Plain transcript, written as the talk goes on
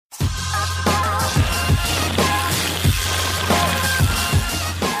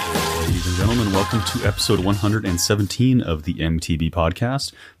welcome to episode 117 of the MTB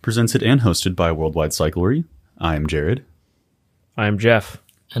podcast, presented and hosted by Worldwide Cyclery. I am Jared. I am Jeff.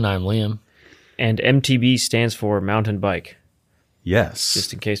 And I'm Liam. And MTB stands for mountain bike, Yes.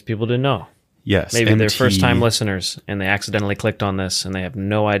 just in case people didn't know. Yes. Maybe they're first-time listeners, and they accidentally clicked on this, and they have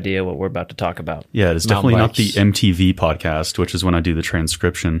no idea what we're about to talk about. Yeah, it's definitely not the MTV podcast, which is when I do the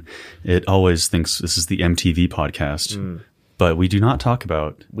transcription. It always thinks this is the MTV podcast. But we do not talk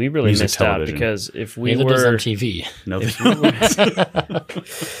about We really music missed television. out because if we Neither were does MTV. No,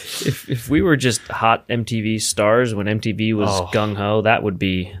 if we were just hot MTV stars when MTV was gung ho, that would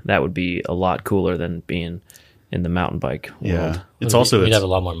be a lot cooler than being in the mountain bike world. yeah. It's also We'd have a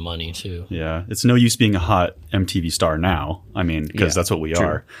lot more money too. yeah. It's no use being a hot MTV star now. I mean, because that's what we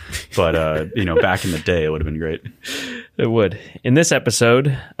are. But back in the day, it would have been great. It would. In this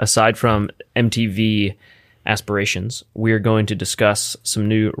episode, aside from MTV aspirations, we are going to discuss some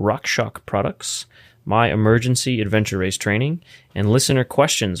new RockShox products, my emergency adventure race training, and listener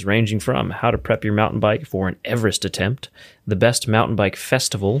questions ranging from how to prep your mountain bike for an Everest attempt, the best mountain bike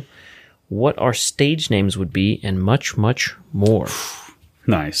festival, what our stage names would be, and much, much more.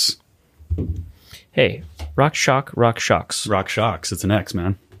 Nice. Hey, RockShox. RockShox. It's an X,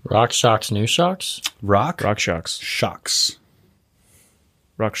 man. RockShox, new shocks? RockShox. Shocks.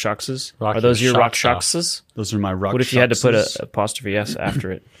 RockShoxes? Rock Are those your your shocks RockShoxes? Those are my RockShoxes. What if you had to put a apostrophe S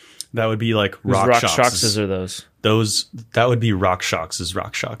after it? That would be like Whose RockShoxes. RockShoxes are those? That would be RockShoxes.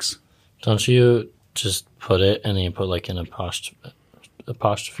 RockShox. Don't you just put it and then you put like an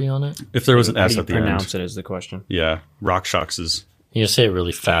apostrophe on it? If there was an How S do you at the pronounce end. it is the question. Yeah. RockShoxes. You just say it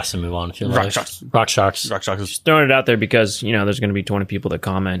really fast and move on if you like. RockShox. RockShox. RockShoxes. Throwing it out there because, there's going to be 20 people that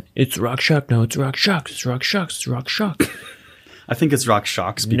comment, it's RockShox. No, it's RockShox. It's RockShox. It's RockShox. I think it's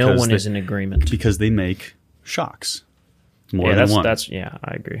RockShox because No one is in agreement. because they make shocks. More Yeah, than one.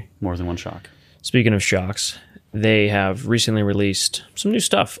 I agree. More than one shock. Speaking of shocks, they have recently released some new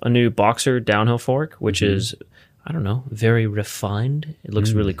stuff. A new Boxer downhill fork, which is, I don't know, very refined. It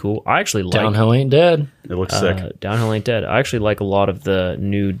looks really cool. I actually like Downhill ain't dead. It looks sick. Downhill ain't dead. I actually like a lot of the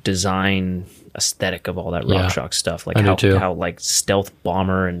new design aesthetic of all that Yeah, RockShox stuff. Like I do too. how like stealth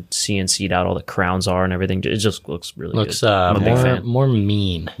bomber and CNC'd out all the crowns are and everything. It just looks really Looks good. I'm a big fan. more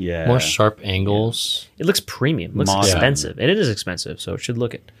mean. Yeah. More sharp angles. It looks premium. It looks Modern. expensive. And it is expensive, so it should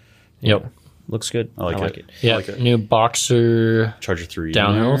look it. Yep. Looks good. I like it. Yeah. like it. New Boxer Charger 3.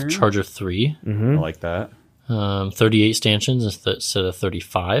 downhill, there. Charger 3. I like that. 38 stanchions instead of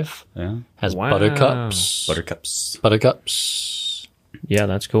 35. Yeah. Has Wow. buttercups. Buttercups. Yeah,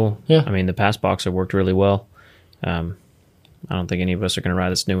 that's cool. Yeah. I mean, the past Boxer worked really well. I don't think any of us are going to ride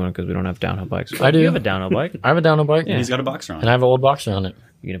this new one because we don't have downhill bikes. I do. You have a downhill bike. I have a downhill bike. And he's got a boxer on And I have an old Boxer on it.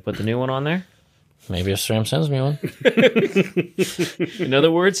 You going to put the new one on there? Maybe if SRAM sends me one. In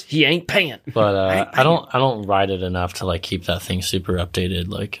other words, he ain't paying. But I don't ride it enough to like keep that thing super updated.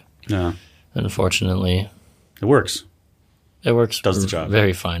 Like, Yeah. unfortunately, It works. it works. Does the job.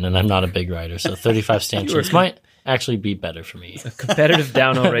 very fine. And I'm not a big rider, so 35 stanchions might actually be better for me. Competitive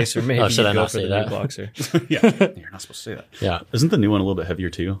downhill racer, maybe. Oh, should you I go not for say the that? new Boxer. Yeah. You're not supposed to say that. Yeah, Isn't the new one a little bit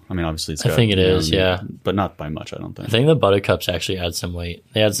heavier too? I mean, obviously it's I got, think it is, yeah. But not by much, I don't think. I think the buttercups actually add some weight.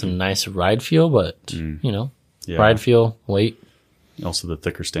 They add some nice ride feel, but Yeah. ride feel, weight. Also the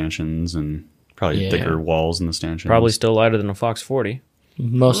thicker stanchions and probably Yeah. thicker walls in the stanchions. Probably still lighter than a Fox 40.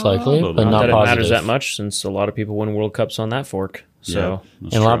 Most likely, Well, but not not That it positive. matters that much since a lot of people win World Cups on that fork. So, Yeah,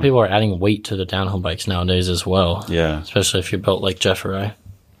 that's And a lot of true. people are adding weight to the downhill bikes nowadays as well. Yeah. Especially if you're built like Jeff or I.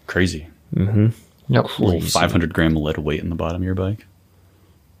 Crazy. Yep. Little 500 gram lead weight in the bottom of your bike.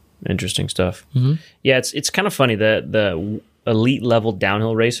 interesting stuff. Yeah, it's kind of funny that the elite level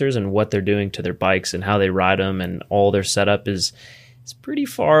downhill racers and what they're doing to their bikes and how they ride them and all their setup is pretty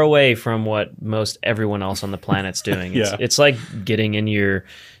far away from what most everyone else on the planet's doing. Yeah. It's like getting in your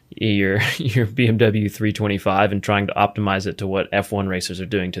BMW 325 and trying to optimize it to what F1 racers are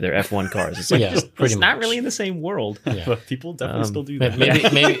doing to their F1 cars. It's like Yeah, it's pretty not much. really in the same world. But people definitely still do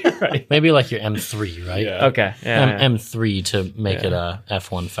that. Maybe like your M3, right? Yeah. Okay. Yeah. M3 to make it a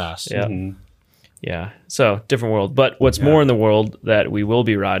F1 fast. Yeah. Yeah. So different world. But what's more in the world that we will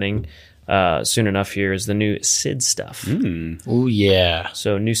be riding soon enough here is the new SID stuff. Oh yeah.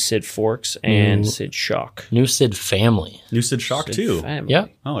 So new SID forks and SID shock. New SID family. New Sid Shock too. Family. Yeah.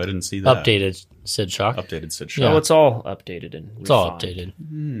 Oh, I didn't see that. Updated SID shock. Updated Sid So Shock. it's all updated and It's all refined.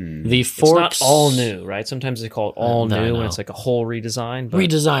 updated. The It's forks not all new, right? Sometimes they call it all No, new no. and it's like a whole redesign. But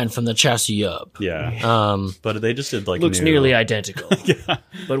redesigned from the chassis up. Yeah. But they just did like looks new- nearly identical.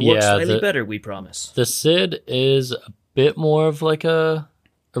 But works Yeah, slightly the- better, we promise. The SID is a bit more of like a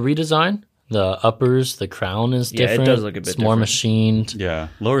redesign. The uppers, the crown is Yeah, it different. does look a bit It's more different. machined. Yeah,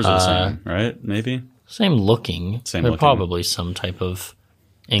 lowers are the same, right? Maybe. Same looking. Same There's looking. probably some type of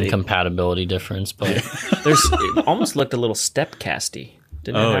incompatibility difference, but It almost looked a little step casty.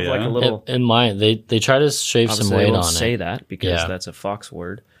 Didn't Oh, it have like yeah? a little? in my they try to shave some Obviously, weight I won't on say it. that because Yeah. that's a Fox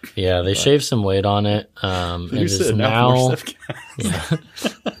word. Yeah, they shave some weight on it. It is now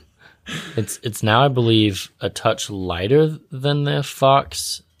it's now I believe a touch lighter than the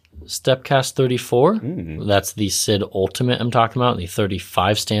Fox Stepcast 34. That's the SID Ultimate I'm talking about, the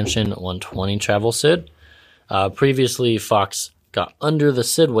 35 stanchion 120 travel SID. Previously, Fox got under the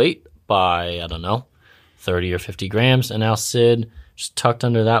SID weight by, I don't know, 30 or 50 grams, and now SID just tucked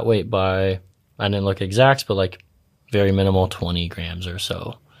under that weight by, I didn't look exact, but like very minimal 20 grams or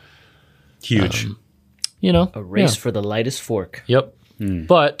so. Huge. A race for the lightest fork. Yep.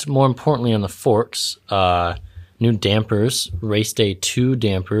 But more importantly on the forks, new dampers, Race Day 2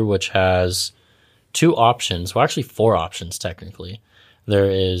 damper, which has 2 options. Well, actually 4 options technically. There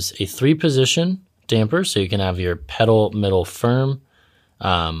is a 3-position damper, so you can have your pedal middle firm,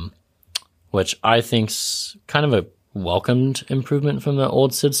 which I think's kind of a welcomed improvement from the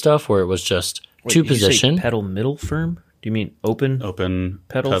old SID stuff where it was just Wait, 2-position. Did you say pedal middle firm? Do you mean open? Open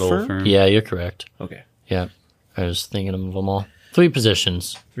Pedal firm? Yeah, you're correct. Okay. Yeah. I was thinking of them all. 3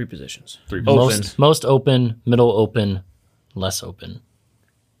 positions. 3 positions. Open. Most open, middle open, less open.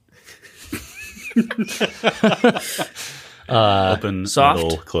 Open, soft.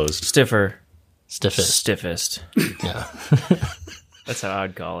 middle, closed. Stiffer. Stiffest. Stiffest. Yeah. That's how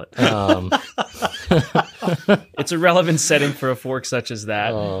I'd call it. It's a relevant setting for a fork such as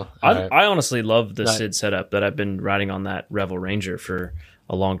that. I honestly love the SID setup that I've been riding on that Revel Ranger for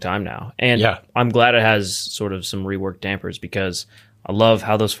a long time now. And Yeah. I'm glad it has sort of some reworked dampers because I love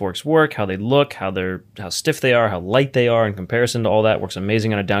how those forks work, how they look, how stiff they are, how light they are in comparison to all that. Works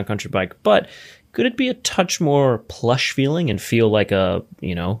amazing on a downcountry bike. But could it be a touch more plush feeling and feel like a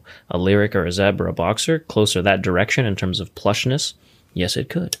Lyric or a Zeb or a Boxer, closer to that direction in terms of plushness? Yes, it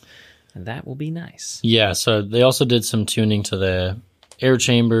could. And that will be nice. Yeah, so they also did some tuning to the air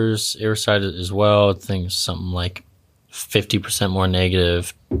chambers, air side as well. I think something like 50% more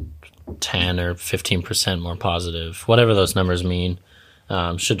negative, 10 or 15% more positive, whatever those numbers mean.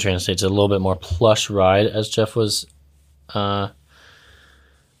 Should translate to a little bit more plush ride, as Jeff was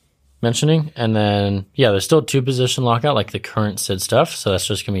mentioning. And then, yeah, there's still 2-position lockout like the current SID stuff. So that's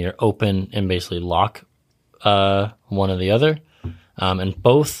just going to be your open and basically lock one or the other. And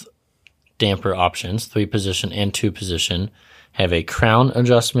both damper options, 3-position and 2-position, have a crown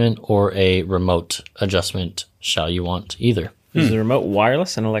adjustment or a remote adjustment, shall you want either. Is the remote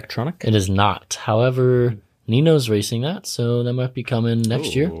wireless and electronic? It is not. However, Nino's racing that, so that might be coming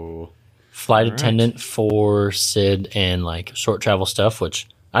next year. Flight attendant for SID and like short travel stuff, which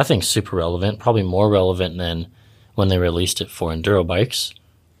I think is super relevant, probably more relevant than when they released it for enduro bikes.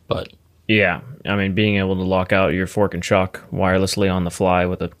 But Yeah. I mean, being able to lock out your fork and shock wirelessly on the fly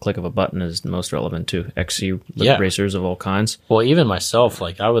with a click of a button is the most relevant to XC racers of all kinds. well, even myself,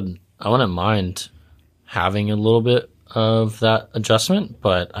 like I wouldn't mind having a little bit of that adjustment,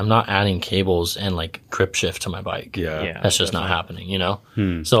 but I'm not adding cables and like grip shift to my bike. Yeah. That's just not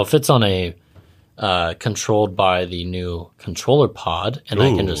happening, So if it's on a controlled by the new controller pod and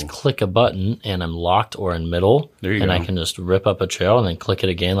I can just click a button and I'm locked or in middle There you and go. I can just rip up a trail and then click it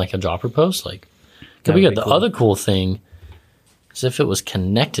again like a dropper post, like could be That'd good. be The cool. other cool thing is if it was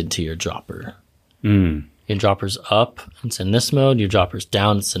connected to your dropper. Your dropper's up, it's in this mode. Your dropper's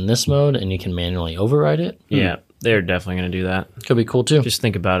down, it's in this mode, and you can manually override it. Yeah, they're definitely going to do that. Could be cool too. Just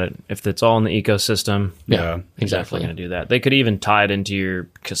think about it. If it's all in the ecosystem, Yeah. they're definitely exactly. going to do that. They could even tie it into your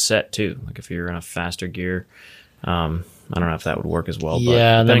cassette too. Like if you're in a faster gear, I don't know if that would work as well. But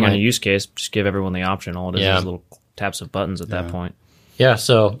Yeah, that depending on might- your use case, just give everyone the option. All it is Yeah. is little taps of buttons at that point. Yeah,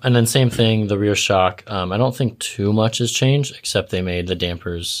 so, and then same thing, the rear shock. I don't think too much has changed, except they made the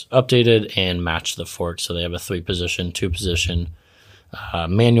dampers updated and matched the fork. So they have a 3-position, 2-position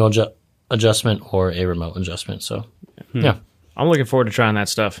manual adjustment or a remote adjustment. So, yeah. I'm looking forward to trying that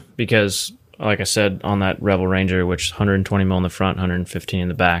stuff because, like I said, on that Revel Ranger, which is 120 mil in the front, 115 in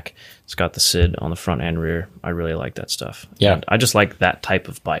the back, it's got the SID on the front and rear. I really like that stuff. Yeah. And I just like that type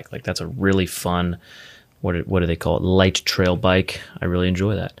of bike. Like that's a really fun, what do they call it? Light trail bike. I really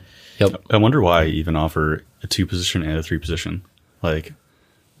enjoy that. Yep. I wonder why even offer a 2-position and a 3-position. Like,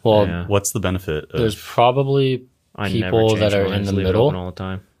 Well, Yeah. what's the benefit of there's probably I never people change that are mine, in just the leave it middle. open all the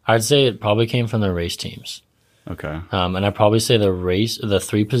time. I'd say it probably came from the race teams. Okay. And I'd probably say the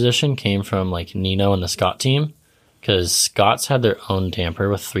 3-position came from like Nino and the Scott team, because Scott's had their own damper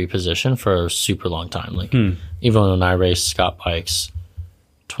with 3-position for a super long time. Like even when I raced Scott bikes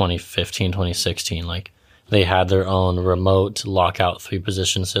 2015, 2016. Like they had their own remote lockout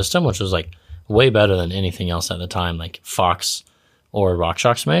 3-position system, which was like way better than anything else at the time. Like Fox or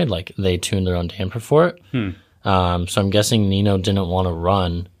RockShox made, like they tuned their own damper for it. So I'm guessing Nino didn't want to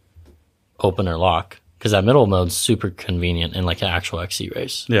run open or lock because that middle mode's super convenient in like an actual XC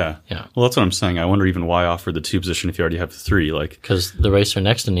race. Yeah. Well, that's what I'm saying. I wonder even why offer the 2-position if you already have the 3. Like, because the racer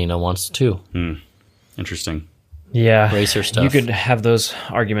next to Nino wants 2. Interesting. Yeah. Racer stuff. You could have those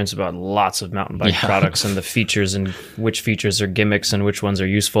arguments about lots of mountain bike products and the features and which features are gimmicks and which ones are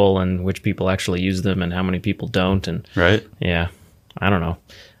useful and which people actually use them and how many people don't. And right. Yeah. I don't know.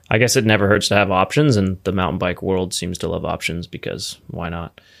 I guess it never hurts to have options, and the mountain bike world seems to love options because why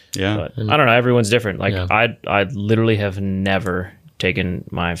not? Yeah. But I don't know. Everyone's different. Like I literally have never taken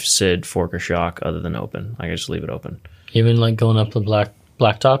my SID fork or shock other than open. I just leave it open. Even like going up the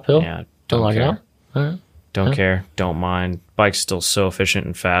blacktop hill? Yeah. Don't like it care. out? All right. Don't care. Don't mind. Bike's still so efficient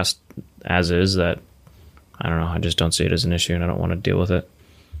and fast as is that I don't know. I just don't see it as an issue, and I don't want to deal with it.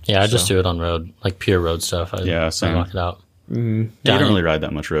 Yeah, I just do it on road, like pure road stuff. I same. lock it out. You don't really ride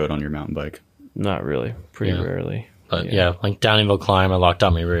that much road on your mountain bike. Not really. Pretty rarely. But yeah, like Downhill climb, I locked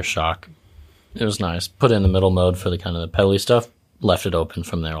out my rear shock. It was nice. Put it in the middle mode for the kind of the pedally stuff. Left it open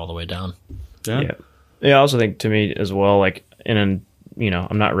from there all the way down. Yeah. I also think to me as well, like I'm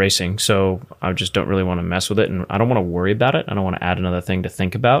not racing, so I just don't really want to mess with it, and I don't want to worry about it. I don't want to add another thing to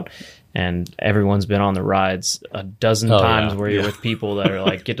think about. And everyone's been on the rides a dozen times where you're with people that are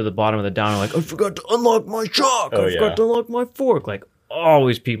like, get to the bottom of the down, like, I forgot to unlock my shock. I forgot to unlock my fork. Like,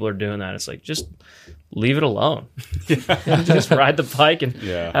 always people are doing that. It's like, just leave it alone. Just ride the bike and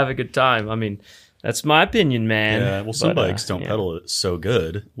have a good time. I mean, that's my opinion, man. Yeah, well, some bikes don't pedal it so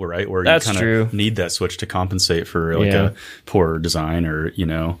good, right? Where that's you kind of need that switch to compensate for like a poor design or,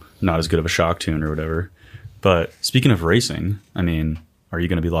 not as good of a shock tune or whatever. But speaking of racing, I mean, are you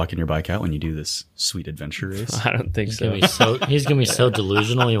going to be locking your bike out when you do this sweet adventure race? I don't think so. He's going to be so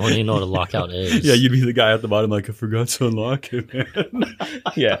delusional, he won't even know what a lockout is. Yeah, you'd be the guy at the bottom like, I forgot to unlock it,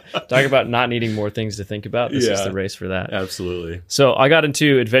 man. Talk about not needing more things to think about. This is the race for that. Absolutely. So I got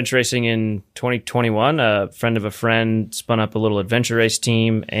into adventure racing in 2021. A friend of a friend spun up a little adventure race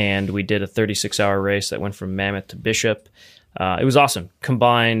team, and we did a 36-hour race that went from Mammoth to Bishop. It was awesome.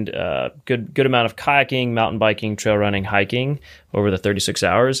 Combined good amount of kayaking, mountain biking, trail running, hiking over the 36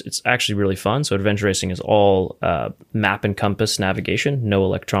 hours. It's actually really fun. So adventure racing is all map and compass navigation, no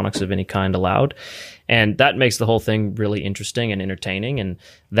electronics of any kind allowed. And that makes the whole thing really interesting and entertaining. And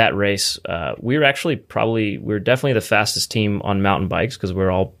that race, we were definitely the fastest team on mountain bikes because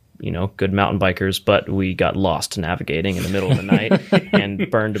we're all good mountain bikers, but we got lost navigating in the middle of the night and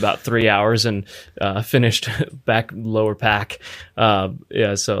burned about 3 hours and finished back lower pack. So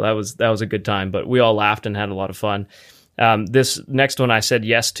that was a good time, but we all laughed and had a lot of fun. This next one I said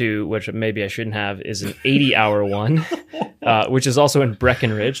yes to, which maybe I shouldn't have, is an 80-hour one, which is also in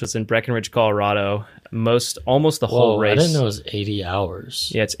Breckenridge. It's in Breckenridge, Colorado. Almost the whole race. I didn't know it was 80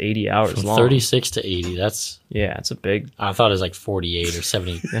 hours. Yeah, it's 80 hours From long. 36 to 80. It's a big. I thought it was like 48 or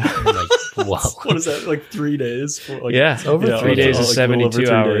 70. Like, whoa. What is that? Like 3 days? It's over 3 days is 72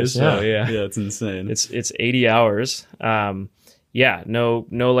 hours. So yeah, it's insane. It's 80 hours. No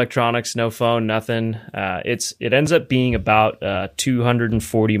electronics, no phone, nothing. It ends up being about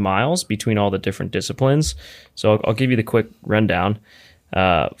 240 miles between all the different disciplines. So I'll give you the quick rundown.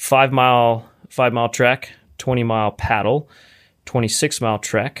 5 mile trek, 20-mile paddle, 26-mile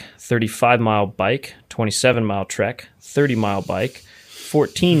trek, 35-mile bike, 27-mile trek, 30-mile bike,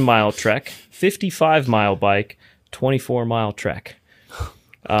 14-mile trek, 55-mile bike, 24-mile trek.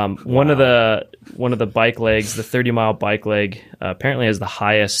 One of the bike legs, the 30-mile bike leg, apparently has the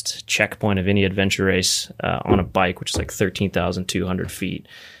highest checkpoint of any adventure race on a bike, which is like 13,200 feet.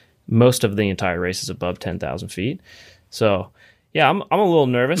 Most of the entire race is above 10,000 feet. So, yeah, I'm a little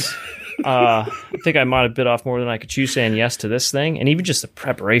nervous. I think I might have bit off more than I could chew saying yes to this thing. And even just the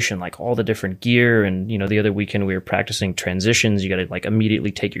preparation, like all the different gear. And, the other weekend we were practicing transitions. You got to like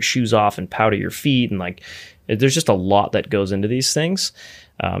immediately take your shoes off and powder your feet. And like, there's just a lot that goes into these things.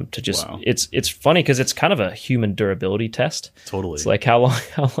 It's funny because it's kind of a human durability test. Totally. It's like how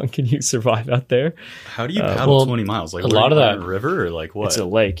long can you survive out there? How do you paddle 20 miles? Like a lot of that river or like what? It's a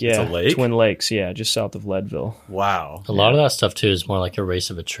lake. Yeah, it's a lake? Twin Lakes. Yeah, just south of Leadville. Wow. A lot of that stuff too is more like a race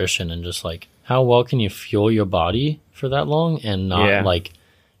of attrition and just like how well can you fuel your body for that long and not like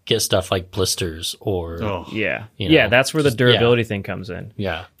get stuff like blisters or that's where the durability thing comes in.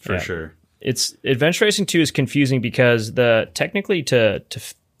 Yeah, for sure. It's adventure racing too is confusing because technically to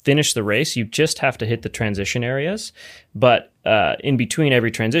finish the race you just have to hit the transition areas, but in between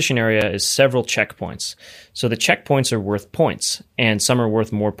every transition area is several checkpoints. So the checkpoints are worth points, and some are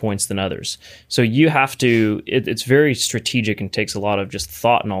worth more points than others. So you have to, it's very strategic and takes a lot of just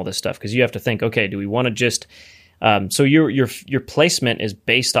thought and all this stuff, because you have to think, okay, do we want to just, so your placement is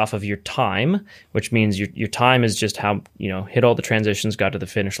based off of your time, which means your time is just how, hit all the transitions, got to the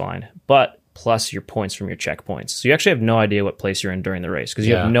finish line, but plus your points from your checkpoints. So you actually have no idea what place you're in during the race, because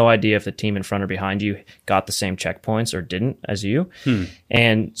you have no idea if the team in front or behind you got the same checkpoints or didn't as you.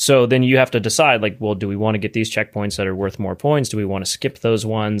 And so then you have to decide, like, well, do we want to get these checkpoints that are worth more points? Do we want to skip those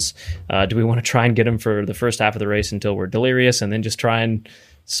ones? Do we want to try and get them for the first half of the race until we're delirious and then just try and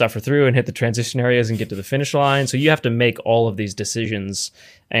suffer through and hit the transition areas and get to the finish line? So you have to make all of these decisions,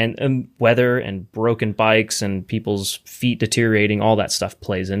 and weather and broken bikes and people's feet deteriorating, all that stuff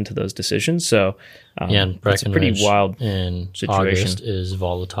plays into those decisions. So and it's a pretty wild in situation. August is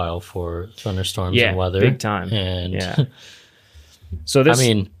volatile for thunderstorms and weather. Big time. And so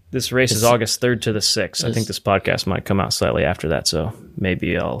this race is August 3rd to the 6th. I think this podcast might come out slightly after that, so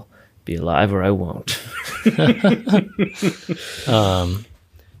maybe I'll be alive or I won't.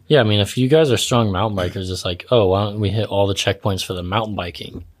 Yeah, I mean, if you guys are strong mountain bikers, it's like, oh, why don't we hit all the checkpoints for the mountain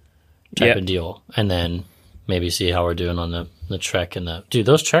biking type of deal, and then maybe see how we're doing on the trek and the dude.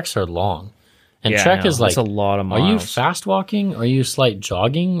 Those treks are long, and trek is like that's a lot of miles. Are you fast walking? Are you slight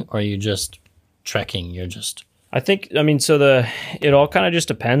jogging? Or are you just trekking? You're just. So it all kind of just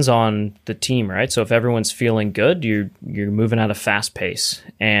depends on the team, right? So if everyone's feeling good, you're moving at a fast pace,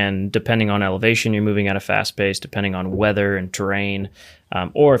 and depending on elevation, you're moving at a fast pace. Depending on weather and terrain,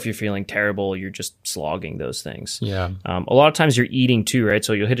 or if you're feeling terrible, you're just slogging those things. Yeah. A lot of times you're eating too, right?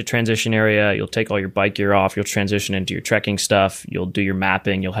 So you'll hit a transition area, you'll take all your bike gear off, you'll transition into your trekking stuff, you'll do your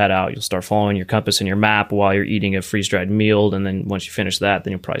mapping, you'll head out, you'll start following your compass and your map while you're eating a freeze-dried meal, and then once you finish that,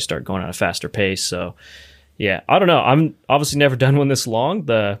 then you'll probably start going at a faster pace. So. Yeah, I don't know. I'm obviously never done one this long.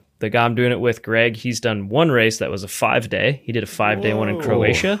 The guy I'm doing it with, Greg, he's done one race that was a 5-day. He did a 5-day one in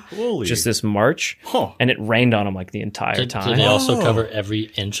Croatia, just this March, and it rained on him like the entire time. Did they also cover every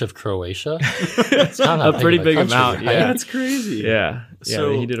inch of Croatia? It's a pretty big amount. Right? Yeah, that's crazy. Yeah,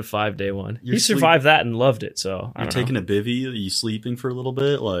 so he did a 5-day one. He survived that and loved it. So you're taking a bivvy? Are you sleeping for a little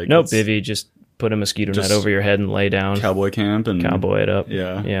bit? No bivvy, just put a mosquito net over your head and lay down. Cowboy camp and cowboy it up.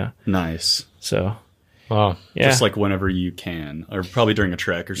 Yeah. Nice. So. Wow. Yeah. Just like whenever you can, or probably during a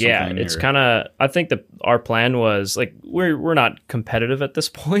trek or something. Yeah, it's kind of, I think that our plan was like, we're not competitive at this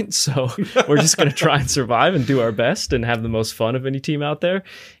point, so we're just going to try and survive and do our best and have the most fun of any team out there.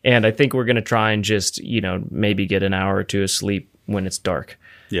 And I think we're going to try and just, maybe get an hour or two of sleep when it's dark.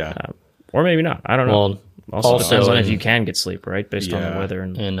 Yeah. Or maybe not. I don't know. Well, also depends on if you can get sleep, right? Based on the weather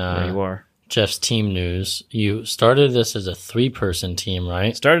and where you are. Jeff's team news. You started this as a 3-person team,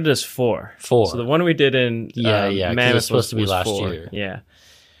 right? Started as 4. So the one we did in Mammoth was supposed to be last 4. year.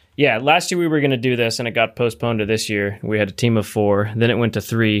 Yeah. Last year we were going to do this, and it got postponed to this year. We had a team of 4. Then it went to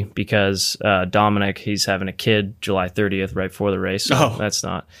 3 because Dominic, he's having a kid July 30th, right before the race. So that's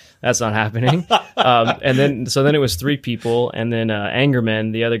not happening. And then it was 3 people, and then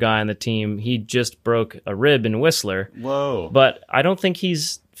Angerman, the other guy on the team, he just broke a rib in Whistler. Whoa! But I don't think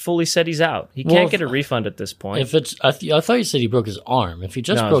he's fully said he's out. He can't get a refund at this point. If it's, I thought you said he broke his arm. If he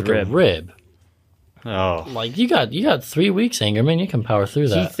just broke a rib, like you got 3 weeks, Angerman. You can power through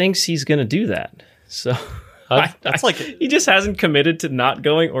that. He thinks he's going to do that, so that's like he just hasn't committed to not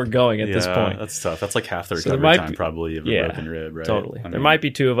going or going at this point. That's tough. That's like half the recovery time probably of a broken rib, right? Totally. There might be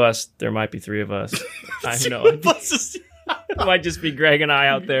 2 of us. There might be 3 of us. I have no idea. It might just be Greg and I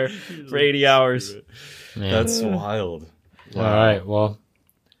out there for 80 hours. Man. That's wild. Wow. All right. Well.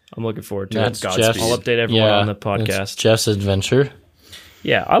 I'm looking forward to it. Jeff's, I'll update everyone on the podcast. Jeff's adventure.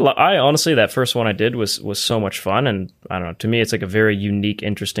 Yeah, I honestly, that first one I did was so much fun, and I don't know, to me it's like a very unique,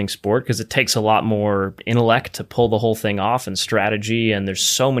 interesting sport because it takes a lot more intellect to pull the whole thing off and strategy, and there's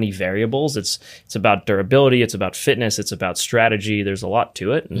so many variables. It's about durability, it's about fitness, it's about strategy. There's a lot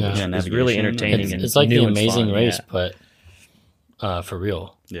to it, and it's really entertaining. It's like the Amazing Race, but for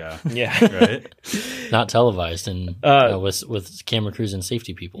real. Yeah. Right. Not televised and with camera crews and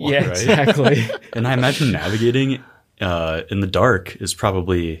safety people. Yeah, right? Exactly. And I imagine navigating in the dark is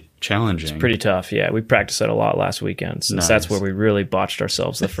probably challenging. It's pretty tough. Yeah, we practiced that a lot last weekend since that's where we really botched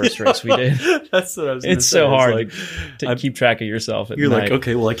ourselves the first race we did. That's what I was. It's so hard to keep track of yourself at You're night. like,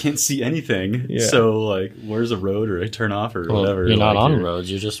 okay, well, I can't see anything. Yeah. So like, where's a road or I turn off or whatever? You're not on roads.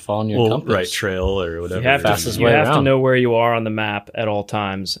 You're just following your compass. Right, trail or whatever. You have to know where you are on the map at all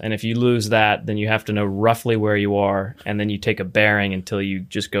times, and if you lose that, then you have to know roughly where you are, and then you take a bearing until you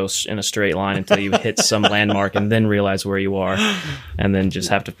just go in a straight line until you hit some landmark, and then realize where you are, and then just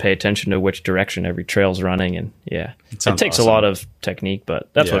have to pay pay attention to which direction every trail's running, and it sounds takes awesome. a lot of technique, but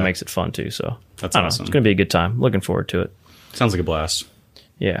that's what Yeah. makes it fun too. So That's I don't know. awesome. It's going to be a good time. Looking forward to it. Sounds like a blast.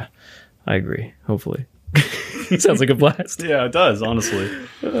 Yeah, I agree. Hopefully, sounds like a blast. Yeah, it does, honestly.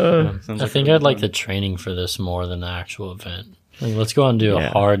 I think I'd like the training for this more than the actual event. Like, let's go out and do a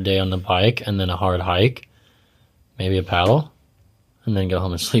hard day on the bike and then a hard hike, maybe a paddle, and then go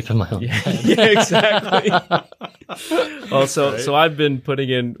home and sleep in my own bed. Yeah, exactly. So I've been putting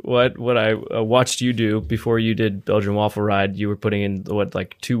in what I watched you do before you did Belgian Waffle Ride. You were putting in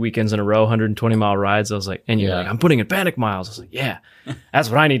like 2 weekends in a row, 120-mile rides. I was like, and you're like, I'm putting in panic miles. I was like, yeah, that's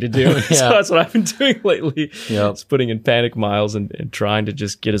what I need to do. So that's what I've been doing lately. Yep. It's putting in panic miles and trying to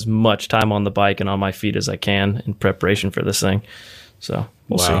just get as much time on the bike and on my feet as I can in preparation for this thing. So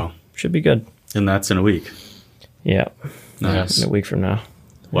we'll see. Should be good. And that's in a week. Yeah. Nice. In a week from now.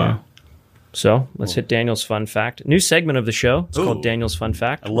 Wow. Yeah. So let's hit Daniel's fun fact. New segment of the show. It's Ooh. called Daniel's fun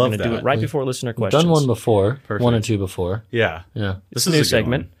fact. I love We're gonna do that. it right before listener questions. Done one before, Perfect. 1 or 2 before. Yeah. Yeah, This It's a new good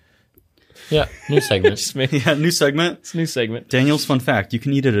segment. one. yeah, new segment. Just make- Yeah, new segment. It's a new segment. Daniel's fun fact. You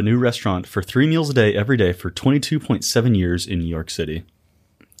can eat at a new restaurant for 3 meals a day every day for 22.7 years in New York City.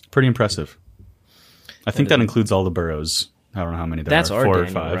 Pretty impressive. I think that includes all the boroughs. I don't know how many there That's are. our 4 or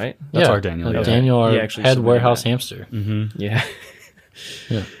Daniel, 5. right? That's Yeah. our Daniel. Okay. Yeah. Daniel, our He actually head submitted warehouse that. hamster. Yeah.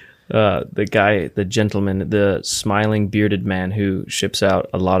 Yeah. The gentleman, the smiling bearded man who ships out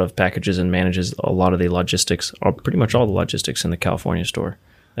a lot of packages and manages a lot of the logistics, or pretty much all the logistics in the California store.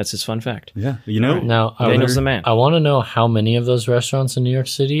 That's his fun fact. Yeah. You know, Now, Daniel's the man. I want to know how many of those restaurants in New York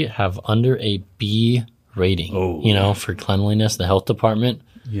City have under a B rating. Oh. You know, for cleanliness, the health department.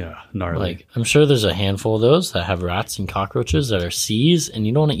 yeah, gnarly. Like, I'm sure there's a handful of those that have rats and cockroaches that are C's, and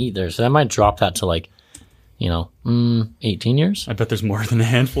you don't want to eat there. So that might drop that to 18 years. I bet there's more than a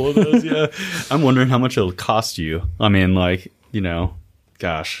handful of those. Yeah. I'm wondering how much it'll cost you. I mean,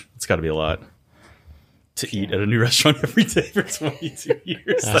 gosh, it's got to be a lot to eat at a new restaurant every day for 22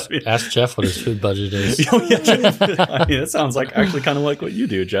 years. Ask Jeff what his food budget is. Oh, yeah, I mean, that sounds like actually kind of like what you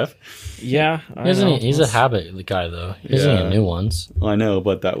do, Jeff. Yeah. He's a habit guy, though. He doesn't Yeah. eat new ones. I know,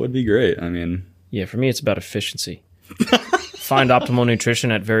 but that would be great. I mean, Yeah, for me, it's about efficiency. Find optimal nutrition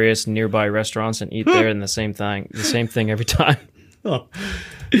at various nearby restaurants and eat there and the same thing every time.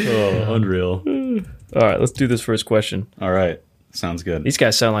 unreal. All right, let's do this first question. All right. Sounds good. These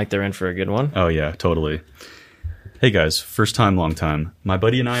guys sound like they're in for a good one. Oh, yeah, totally. Hey, guys. First time, long time. My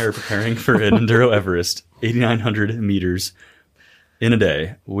buddy and I are preparing for an Enduro Everest, 8,900 meters in a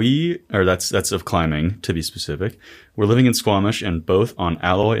day. That's of climbing, to be specific. We're living in Squamish and both on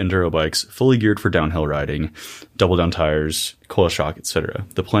alloy enduro bikes, fully geared for downhill riding, double down tires, coil shock, etc.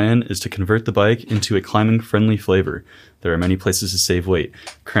 The plan is to convert the bike into a climbing-friendly flavor. There are many places to save weight: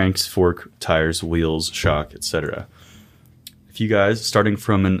 cranks, fork, tires, wheels, shock, etc. If you guys, starting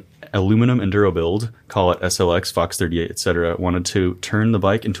from an aluminum enduro build, call it SLX, Fox 38, etc., wanted to turn the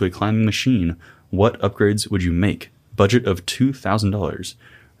bike into a climbing machine, what upgrades would you make? Budget of $2,000.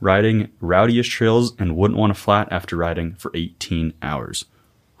 Riding rowdiest trails and wouldn't want to flat after riding for 18 hours.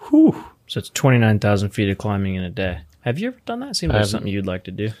 Whew. So it's 29,000 feet of climbing in a day. Have you ever done that? Seems like I've- something you'd like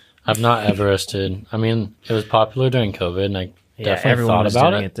to do. I've not Everested. I mean, it was popular during COVID, and I definitely everyone thought was about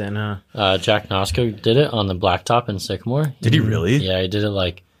doing it. then, huh? Jack Nosko did it on the blacktop in Sycamore. Did he really? Yeah, he did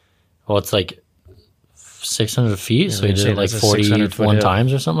it it's like 600 feet, so he I was did it gonna like say, that's a 600 41 foot hill.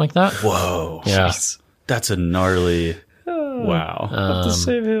 times or something like that. Whoa. Yeah. Jeez. That's a gnarly... Wow. Up the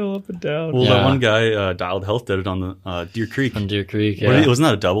same hill, up and down. Well, that Yeah. one guy, Dialed Health, did it on the Deer Creek. On Deer Creek, What yeah. wasn't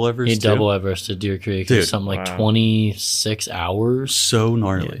that a double Everest? He too? double Everested Deer Creek. It was Dude. something like Wow. 26 hours. So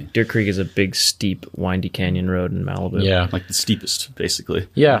gnarly. Deer Creek is a big, steep, windy canyon road in Malibu. Yeah. Like the steepest, basically.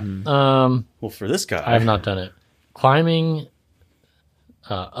 Yeah. Well, for this guy... I have not done it. Climbing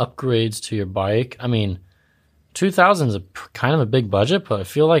upgrades to your bike. I mean, 2,000 is kind of a big budget, but I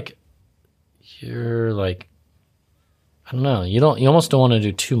feel like you're like, I don't know. You almost don't want to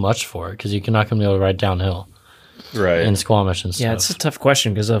do too much for it because you're not going to be able to ride downhill Right. in Squamish and stuff. Yeah, it's a tough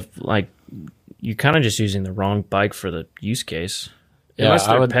question because of you're kind of just using the wrong bike for the use case. Yeah, Unless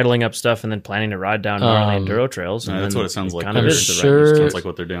I they're would- pedaling up stuff and then planning to ride down gnarly enduro trails. And that's then what it sounds like. Kind of I'm is the right sure- use case. Sounds like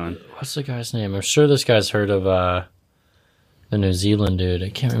what they're doing. What's the guy's name? I'm sure this guy's heard of the New Zealand dude. I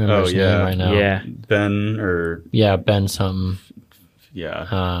can't remember Oh, his yeah. name right now. Yeah, Ben or... Yeah, Ben something.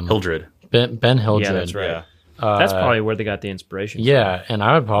 Yeah. Hildred. Ben Hildred. Yeah, that's right. Yeah. That's probably where they got the inspiration. Yeah, and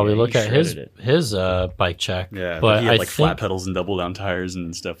I would probably Yeah, look he at his shredded bike check. Yeah. but he had I like think flat pedals and double down tires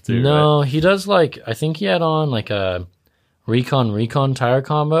and stuff too. no, he does I think he had on like a Recon tire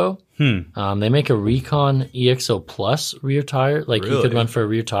combo. They make a Recon EXO Plus rear tire. Like you could Really? run for a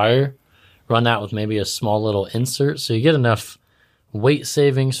rear tire, run that with maybe a small little insert, so you get enough weight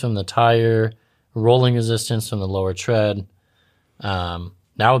savings from the tire, rolling resistance from the lower tread. That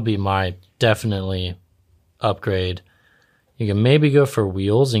would be my definitely upgrade. You can maybe go for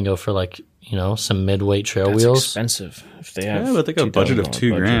wheels and go for like, some mid-weight trail That's wheels. expensive. If they have, but they got a budget of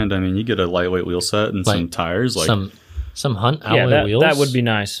 $2,000. I mean, you get a lightweight wheel set and Like, some tires, like some Hunt alloy wheels. that would be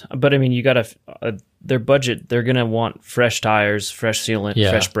nice. But I mean, you got to their budget. They're gonna want fresh tires, fresh sealant,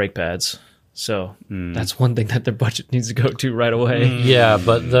 fresh brake pads. So that's one thing that their budget needs to go to right away. Yeah,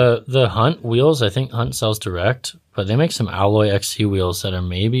 but the Hunt wheels, I think Hunt sells direct, but they make some alloy XC wheels that are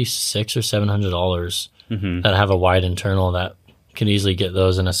maybe $600 or $700 that have a wide internal that can easily get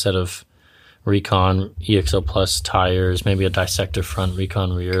those in a set of Recon EXO Plus tires, maybe a dissector front,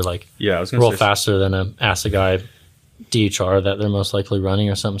 Recon rear, like I was gonna roll say, faster than a Assegai DHR that they're most likely running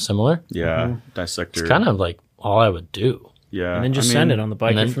or something similar. Yeah, dissector. It's kind of like all I would do. Yeah, And then just send it on the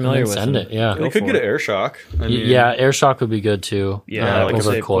bike you're familiar with. Send it, yeah. They could get an air shock. I mean, Air shock would be good too. Yeah, like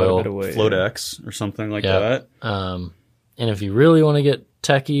a coil, Float X or something like that. And if you really want to get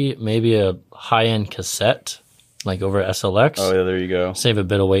techie, maybe a high-end cassette, like over SLX. Oh yeah, there you go. Save a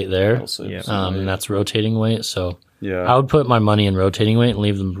bit of weight there. Yeah. And that's rotating weight. So Yeah, I would put my money in rotating weight and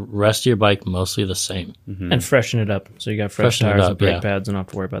leave the rest of your bike mostly the same. And freshen it up. So you got fresh Freshen it tires up, and brake yeah. pads and not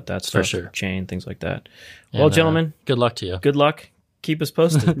have to worry about that stuff. For sure. Chain, things like that. Well, And, gentlemen, good luck to you. good luck. Keep us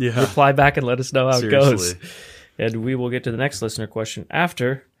posted. Yeah. Reply back and let us know how it goes. Seriously. And we will get to the next listener question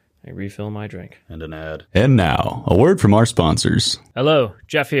after I refill my drink. And an ad. And now, a word from our sponsors. Hello,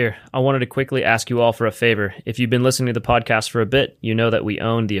 Jeff here. I wanted to quickly ask you all for a favor. If you've been listening to the podcast for a bit, you know that we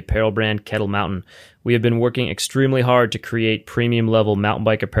own the apparel brand Kettle Mountain. We have been working extremely hard to create premium level mountain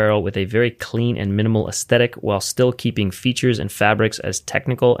bike apparel with a very clean and minimal aesthetic while still keeping features and fabrics as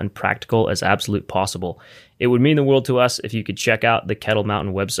technical and practical as absolute possible. It would mean the world to us if you could check out the Kettle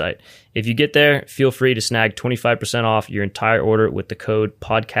Mountain website. If you get there, feel free to snag 25% off your entire order with the code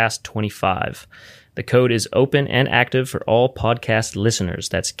podcast25. The code is open and active for all podcast listeners.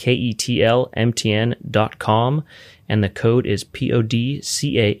 That's ketlmtn.com, and the code is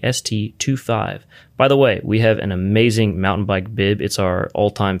PODCAST25. By the way, we have an amazing mountain bike bib. It's our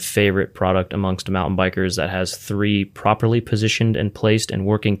all-time favorite product amongst mountain bikers that has 3 properly positioned and placed and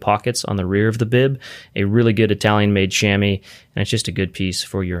working pockets on the rear of the bib, a really good Italian-made chamois, and it's just a good piece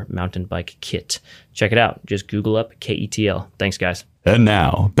for your mountain bike kit. Check it out. Just Google up KETL. Thanks, guys. And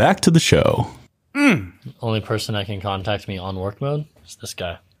now, back to the show. Only person that can contact me on work mode is this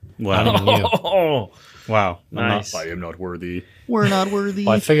guy. Wow. Not even you. Oh, Wow. nice. I am not worthy. We're not worthy.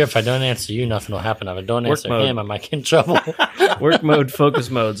 Well, I figure if I don't answer you, nothing will happen. If I don't Work answer mode. him, I might get in trouble. Work mode, focus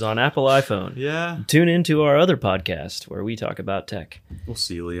modes on Apple iPhone. Yeah. Tune into our other podcast where we talk about tech. We'll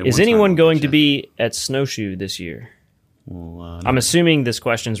see, Leah. Is One time anyone I'll going get to you. be at Snowshoe this year? Well, I'm assuming this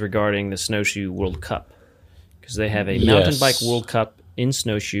question's regarding the Snowshoe World Cup because they have a mountain Yes. bike World Cup in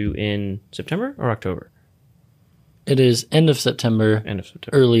Snowshoe in September or October? It is end of September, End of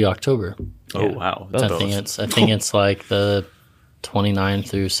September. early October. Oh, wow. Both. I think it's like the 29th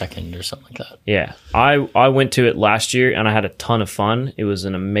through 2nd or something like that. Yeah, I went to it last year and I had a ton of fun. It was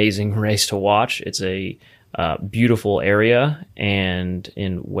an amazing race to watch. It's a beautiful area and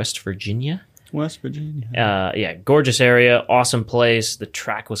in West Virginia. West Virginia. Yeah, gorgeous area, awesome place. The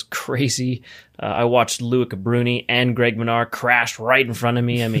track was crazy. I watched Louis Cabruni and Greg Minnaar crash right in front of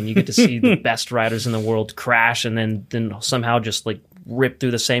me. I mean, you get to see the best riders in the world crash and then somehow just like rip through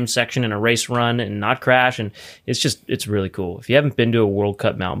the same section in a race run and not crash. And it's really cool. If you haven't been to a World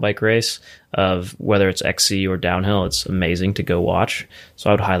Cup mountain bike race of whether it's XC or downhill, it's amazing to go watch. So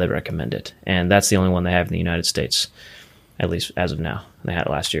I would highly recommend it. And that's the only one they have in the United States, at least as of now. They had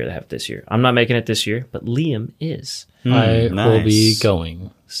it last year. They have it this year. I'm not making it this year, but Liam is. I will be nice. going.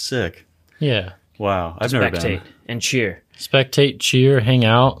 Sick. Yeah. Wow. I've never Spectate been. and cheer. Spectate, cheer, hang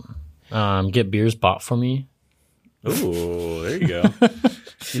out, get beers bought for me. Ooh, there you go.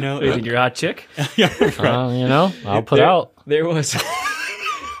 You know, Wait, you're a hot chick? I'll put out. There was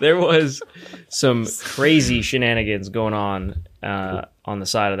some crazy shenanigans going on the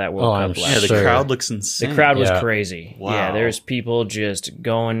side of that World I'm Cup yeah, last the Sure. crowd looks insane. The crowd was Yeah. crazy. Wow. Yeah, there's people just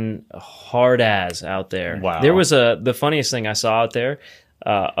going hard as out there. Wow. There was the funniest thing I saw out there.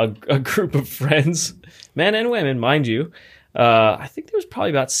 A group of friends, men and women, mind you. I think there was probably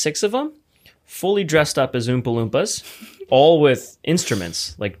about 6 of them, fully dressed up as Oompa Loompas, all with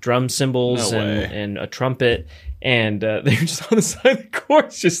instruments like drum cymbals No way. and a trumpet. and they were just on the side of the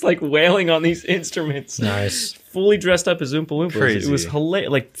course, just like wailing on these instruments. Nice. Fully dressed up as Oompa Loompas. Crazy. It was hilarious.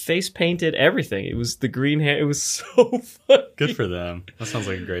 Like face painted, everything. It was the green hair. It was so funny. Good for them. That sounds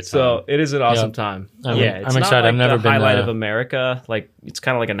like a great time. So it is an awesome Yeah. time. I'm It's excited. Not like I've never the been highlight to- of America. Like it's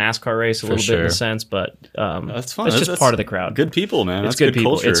kind of like a NASCAR race a little bit in sure. a sense, but that's fun. It's That's just part of the crowd. Good people, man. It's That's good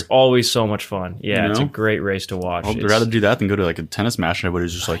people. culture. It's always so much fun. Yeah, You it's a know? great race to watch. I'd It's- rather do that than go to like a tennis match and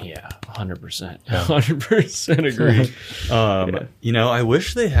everybody's just like, yeah, 100%. 100% agree. You know, I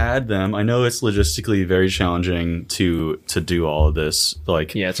wish they had them. I know it's logistically very challenging to do all of this.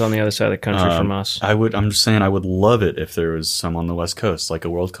 Like, Yeah, it's on the other side of the country from us. I'm just saying, I would love it if there was some on the West Coast. Like a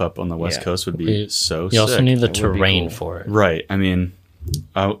World Cup on the West Yeah. Coast would be You- so You sick. also need the That would be terrain cool. for it. Right. I mean,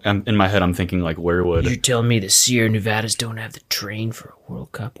 in my head, I'm thinking like, where would You're telling me the Sierra Nevadas don't have the terrain for a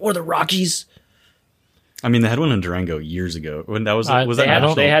World Cup or the Rockies? I mean, they had one in Durango years ago. When that was I- was they that had-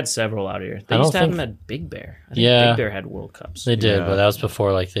 national? They had several out here. They I used don't to have think- them at Big Bear. I think Yeah. Big Bear had World Cups. They did, Yeah. but that was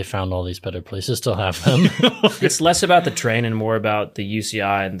before like they found all these better places to have them. It's less about the train and more about the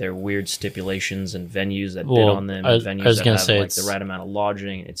UCI and their weird stipulations and venues that bid Well, on them. I- And venues I was that gonna have say like it's- the right amount of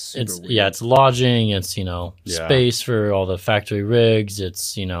lodging. It's super It's weird. it's lodging, it's Yeah. space for all the factory rigs,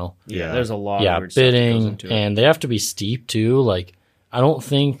 it's Yeah, there's a lot of weird bidding, stuff that goes into it. and they have to be steep too. Like I don't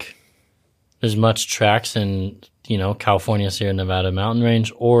think there's much tracks in California, Sierra Nevada mountain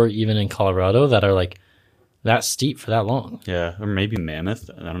range, or even in Colorado that are like that steep for that long. Yeah, or maybe Mammoth.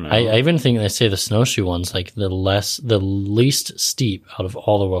 I don't know. I even think they say the snowshoe one's like the least steep out of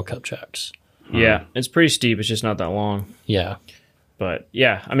all the World Cup tracks. Yeah, it's pretty steep. It's just not that long. Yeah, But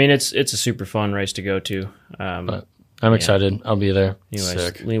yeah, I mean, it's a super fun race to go to. But I'm excited. I'll be there. Anyways,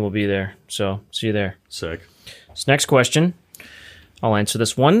 Sick. Liam will be there. So see you there. Sick. So next question. I'll answer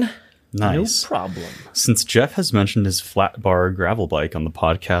this one. Nice. No problem. Since Jeff has mentioned his flat bar gravel bike on the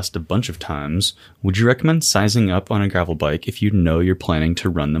podcast a bunch of times, would you recommend sizing up on a gravel bike if you know you're planning to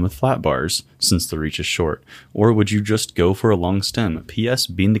run them with flat bars, since the reach is short? Or would you just go for a long stem? P.S.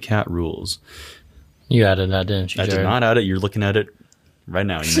 Bean the Cat rules. You added that, didn't you, I Jared? did not add it. You're looking at it right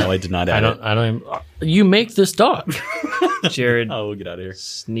now. You know I did not add it. I don't even. You make this dog. Jared Oh, we'll get out of here.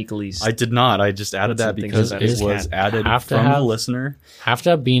 sneakily. I did not. I just added Put that some things because about it his was cat. added Have to from the have- listener. Have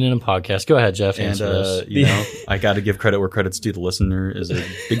to have been in a podcast. Go ahead, Jeff. And, Answer this. you know, I got to give credit where credit's due. The listener is a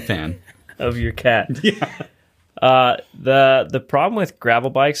big fan. of your cat. The problem with gravel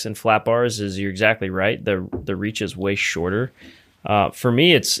bikes and flat bars is you're exactly right. The reach is way shorter. For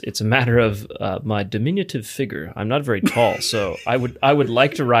me, it's a matter of my diminutive figure. I'm not very tall, so I would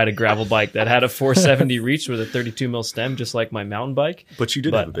like to ride a gravel bike that had a 470 reach with a 32 mil stem, just like my mountain bike. But you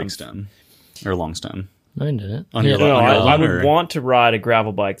did But, have a big stem. Or a long stem. Mine didn't. On your, No, on your I lawn, would or- want to ride a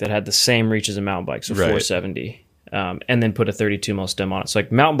gravel bike that had the same reach as a mountain bike, so Right. 470, and then put a 32 mil stem on it. So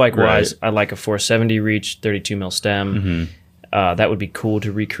like mountain bike wise, Right. I like a 470 reach, 32 mil stem. That would be cool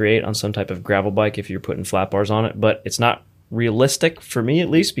to recreate on some type of gravel bike if you're putting flat bars on it, but it's not realistic for me at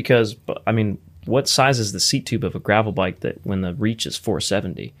least because, I mean, what size is the seat tube of a gravel bike that when the reach is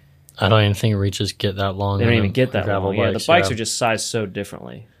 470? I don't even think reaches get that long. They don't on even get that gravel long. Yeah, the bikes, bikes are just sized so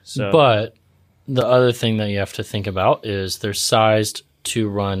differently. So, But the other thing that you have to think about is they're sized to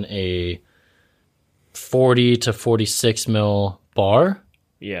run a 40 to 46 mil bar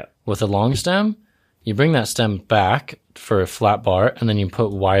yeah, with a long stem. You bring that stem back for a flat bar, and then you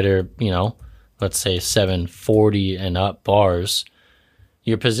put wider, let's say 740 and up bars.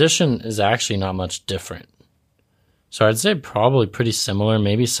 Your position is actually not much different. So I'd say probably pretty similar.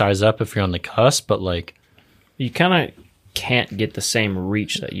 Maybe size up if you're on the cusp, but like you kind of can't get the same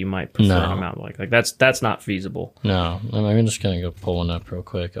reach that you might prefer on a mountain bike. Like that's not feasible. no. I'm just gonna go pull one up real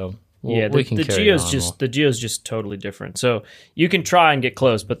quick. Yeah, we the can carry Geo's on. just the Geo's just totally different. So you can try and get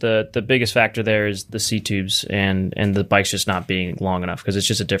close, but the biggest factor there is the C tubes and the bike's just not being long enough because it's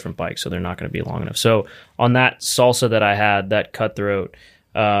just a different bike, so they're not going to be long enough. So on that Salsa that I had, that Cutthroat,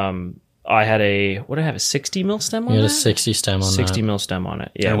 I had a 60 mil stem on You that? had a 60 stem on 60 that. mil stem on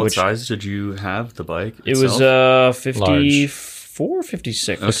it. Yeah, And what which size did you have the bike? it was itself? 54,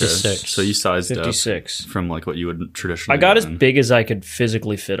 56. Okay, 56. so you sized 56. up from like what you would traditionally. I got as run. big as I could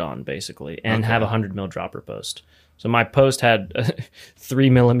physically fit on, basically, and have a 100 mil dropper post. So my post had 3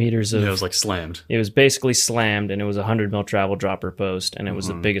 millimeters of. It was like slammed. It was basically slammed, and it was a 100 mil travel dropper post, and it was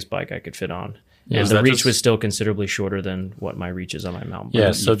the biggest bike I could fit on. And Is the that reach just- was still considerably shorter than what my reach is on my mountain bike.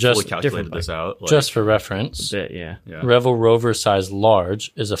 Yeah, so You fully just calculated this out. Like, just for reference, A bit, yeah. yeah. Revel Rover size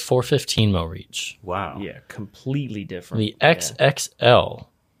large is a 415 mil reach. Wow. Yeah, completely different. The Yeah. XXL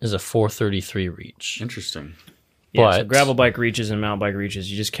is a 433 reach. Interesting. Yeah, so but- gravel bike reaches and mountain bike reaches,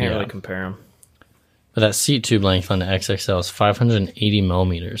 you just can't Yeah. really compare them. But that seat tube length on the XXL is 580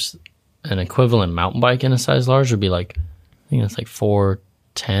 millimeters. an equivalent mountain bike in a size large would be like, I think it's like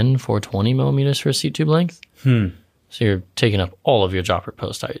 410, 420 millimeters for a seat tube length. So you're taking up all of your dropper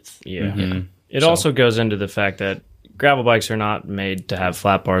post height. Yeah. It also goes into the fact that gravel bikes are not made to have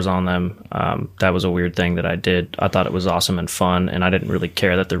flat bars on them. That was a weird thing that I did. I thought it was awesome and fun, and I didn't really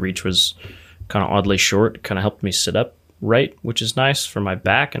care that the reach was kind of oddly short. It kind of helped me sit up right, which is nice for my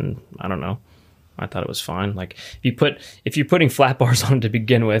back, and I don't know. I thought it was fine. Like if you're putting flat bars on to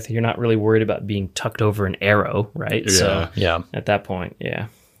begin with, you're not really worried about being tucked over an arrow, right? Yeah. So at that point, yeah.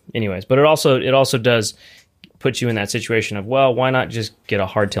 Anyways, but it also does put you in that situation of, well, why not just get a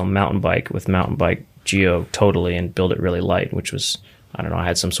hardtail mountain bike with mountain bike geo totally and build it really light, which was, I don't know, I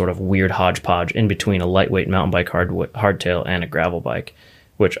had some sort of weird hodgepodge in between a lightweight mountain bike hardtail and a gravel bike,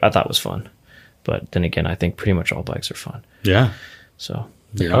 which I thought was fun. But then again, I think pretty much all bikes are fun. Yeah. So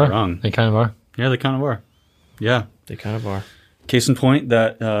You're not wrong. They kind of are. Yeah, they kind of are. Yeah. they kind of are. Case in point,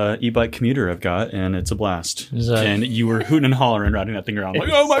 that e-bike commuter I've got, and it's a blast. And you were hooting and hollering riding that thing around, like,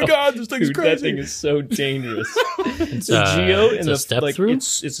 oh my god, this thing's crazy. That thing is so dangerous. It's the Geo in a the step like, through.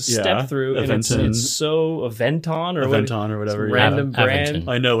 It's a step through, and Aventon. it's so Aventon or whatever. some Yeah. random brand. Aventon.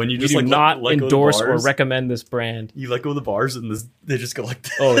 I know, when you We just do like not let go of the endorse or bars, recommend this brand. you let go of the bars and they just go like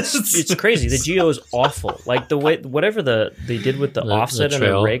this. Oh, it's crazy. The Geo is awful. Like the way whatever they did with the offset and the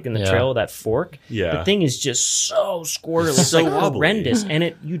trail, rig and the trail, that fork. Yeah. The thing is just so squirrely. It's so like wobbly. horrendous,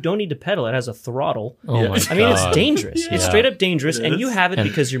 and you don't need to pedal. It has a throttle. Oh my god. I mean, it's dangerous. It's Yeah. straight up dangerous, It and is. you have it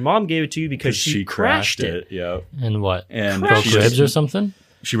because your mom gave it to you because she crashed it. Yeah. And what? And Broke she ribs just- or something?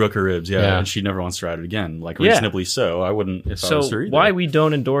 She broke her ribs, Yeah. and she never wants to ride it again. Like, Yeah. reasonably so. I wouldn't if I So was her either. why we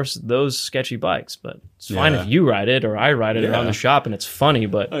don't endorse those sketchy bikes? But it's fine Yeah. if you ride it or I ride it around Yeah. the shop, and it's funny.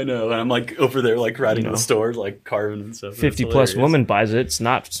 But I know, and I'm like over there, like riding You in know. the store, like carving and stuff. 50 It's plus hilarious. woman buys it. It's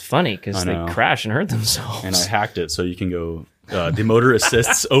not funny because I they know. crash and hurt themselves. And I hacked it so you can go. The motor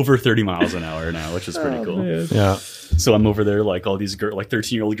assists over 30 miles an hour now, which is pretty cool. Yeah. So I'm over there, like all these like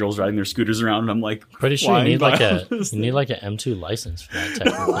 13-year-old girls riding their scooters around, and I'm like, Pretty sure you flying need by like all this you need like an M2 license for that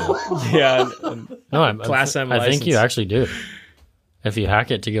technically. yeah. No, Class M I think you license. actually do. If you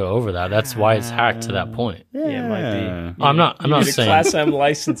hack it to go over that, that's why it's hacked to that point. Yeah, it might Yeah. be. I'm not You need a saying Class M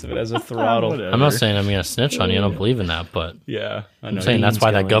license if it has a throttle. Whatever. I'm not saying I'm gonna snitch on you. I don't believe in that, but Yeah, I know. I'm saying that's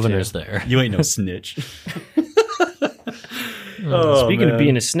why that going governor's there. You ain't no snitch. Speaking of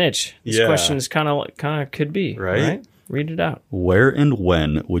being a snitch, this Yeah. question is kind of could be Right? Read it out. Where and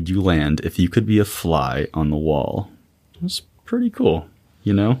when would you land if you could be a fly on the wall? That's pretty cool,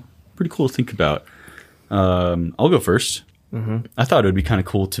 you know? Pretty cool to think about. I'll go first. I thought it would be kind of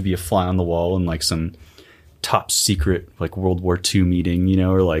cool to be a fly on the wall in like some top secret like World War II meeting, you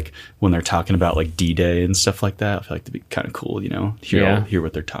know, or like when they're talking about like D-Day and stuff like that. I feel like that'd be kind of cool, you know, hear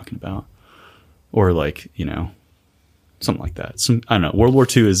what they're talking about. Or like, you know, something like that. I don't know. World War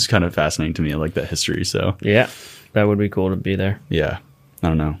II is kind of fascinating to me. I like that history. So Yeah, that would be cool to be there. yeah, I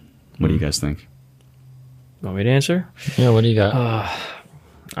don't know. What do you guys think? Want me to answer? Yeah, what do you got?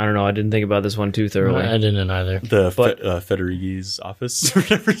 I don't know. I didn't think about this one too thoroughly. I didn't either. The But- Federighi's office, or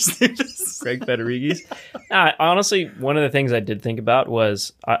whatever his name is. Greg Federighi's. Honestly, one of the things I did think about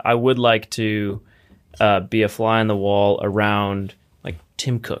was I would like to be a fly on the wall around like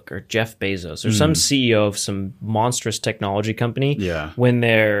Tim Cook or Jeff Bezos or some CEO of some monstrous technology company. Yeah. When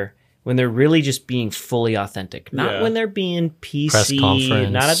they're really just being fully authentic, not Yeah. when they're being PC, Press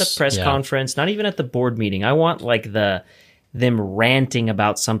conference. not at the press Yeah. conference, not even at the board meeting. I want like them ranting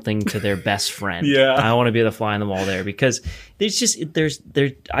about something to their best friend. Yeah. I want to be the fly on the wall there because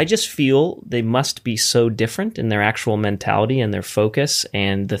I just feel they must be so different in their actual mentality and their focus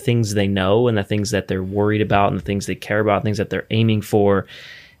and the things they know and the things that they're worried about and the things they care about, things that they're aiming for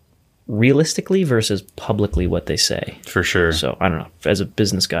realistically versus publicly what they say. For sure. So I don't know. As a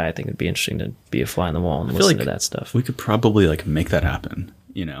business guy, I think it'd be interesting to be a fly on the wall and feel listen like to that stuff. We could probably like make that happen,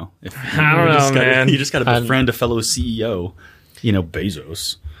 you know? If I don't know, man. You just got to befriend a fellow CEO, you know,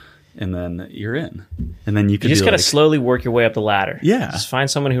 Bezos, and then you're in. And then you could You just be got to like, slowly work your way up the ladder. Yeah. Just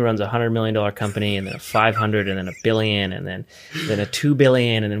find someone who runs a $100 million company and then a 500 and then a billion and then a 2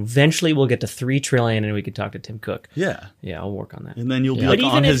 billion. And then eventually we'll get to 3 trillion and we could talk to Tim Cook. yeah. Yeah, I'll work on that. And then you'll be But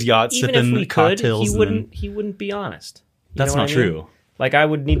like on his yacht even if sipping we cocktails. could, and he wouldn't be honest. You That's know what not I mean? true. Like I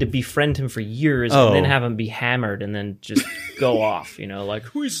would need to befriend him for years Oh. and then have him be hammered and then just go off, you know,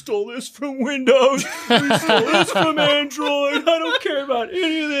 like we stole this from Windows, we stole this from Android. I don't care about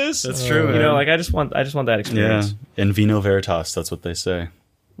any of this. That's true, You man. know, like I just want that Yeah. experience. In vino veritas, that's what they say.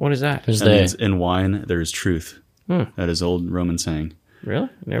 What is that? Who's That they? means in wine there is truth. That is old Roman saying. Really?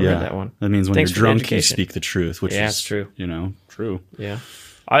 Never Yeah. heard that one. That means when Thanks for you're the drunk, you education. speak the truth, which Yeah, is it's true. You know, true. Yeah.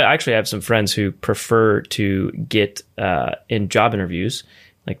 I actually have some friends who prefer to get in job interviews,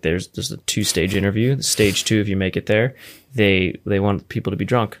 Like there's a 2-stage interview. Stage 2, if you make it there, they want people to be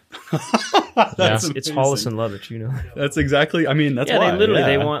drunk. It's Hollis and Lovett, you know. That's exactly. I mean, that's why. They literally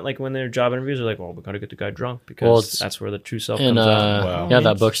they want, like, when their job interviews, they're like, well, we got to get the guy drunk because that's where the true self comes out. Wow. Yeah,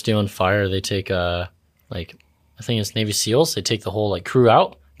 that book Steel and Fire. They take like, I think it's Navy SEALs. They take the whole like crew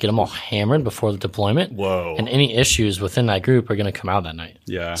out, get them all hammered before the deployment. Whoa. And any issues within that group are going to come out that night.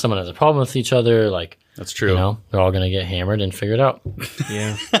 Yeah. Someone has a problem with each other, like, That's true. you know, they're all going to get hammered and figure it out.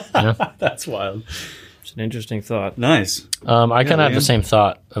 Yeah, That's wild. it's an interesting thought. Nice. I kind of have Liam? the same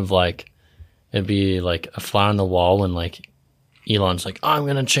thought of like, it'd be like a fly on the wall when like Elon's like, I'm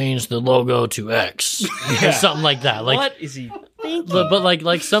going to change the logo to X or something like that. Like, What is he thinking? but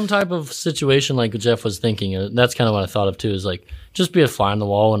like some type of situation like Jeff was thinking, that's kind of what I thought of too, is like just be a fly on the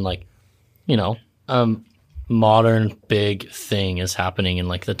wall and like, you know, modern big thing is happening in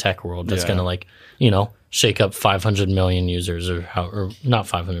like the tech world that's going to like, you know, shake up 500 million users or not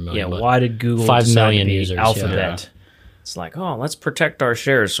 500 million. Yeah, but why did Google 5 decide million to be users, Alphabet? It's like, oh, let's protect our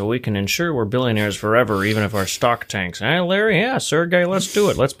shares so we can ensure we're billionaires forever, even if our stock tanks. Hey, Larry, yeah, Sergey, let's do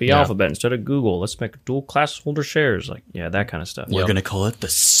it. Let's be Alphabet instead of Google. Let's make dual class holder shares. Like, yeah, that kind of stuff. We're going to call it the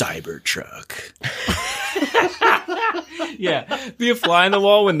Cybertruck. Yeah, be a fly on the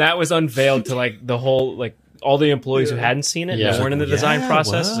wall when that was unveiled to like the whole, like, all the employees who hadn't seen it and weren't in the design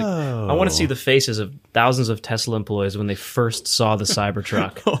process. It's like, I want to see the faces of thousands of Tesla employees when they first saw the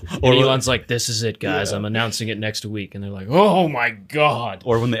Cybertruck. And Elon's like, this is it, guys. I'm announcing it next week. And they're like, oh my God.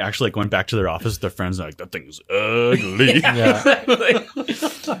 Or when they actually like went back to their office, their friends are like, that thing's ugly.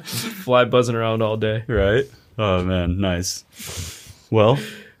 Fly buzzing around all day. Right? Oh, man. Nice. Well,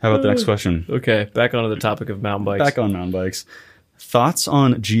 how about the next question? Okay, back onto the topic of mountain bikes. Back on mountain bikes. Thoughts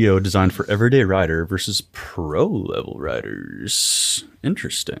on Geo designed for everyday rider versus pro level riders?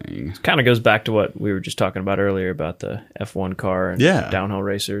 Interesting. Kind of goes back to what we were just talking about earlier about the F1 car and downhill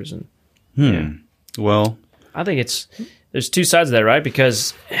racers. And Well, I think there's two sides of that, right?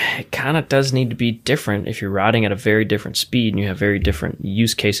 Because it kind of does need to be different if you're riding at a very different speed and you have very different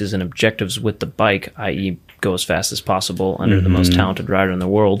use cases and objectives with the bike, i.e. go as fast as possible under the most talented rider in the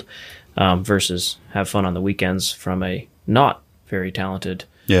world, versus have fun on the weekends from a not very talented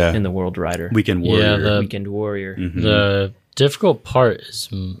in the world rider. weekend warrior. Weekend warrior. The difficult part is,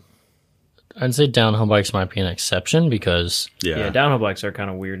 I'd say downhill bikes might be an exception because Yeah, downhill bikes are kind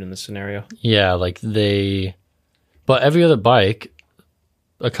of weird in this scenario. but every other bike,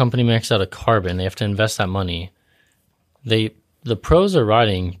 a company makes out of carbon. They have to invest that money. The pros are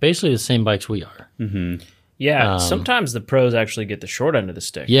riding basically the same bikes we are. Yeah, sometimes the pros actually get the short end of the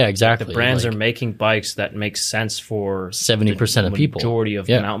stick. Yeah, exactly. The brands Like, are making bikes that make sense for 70% of people. Majority of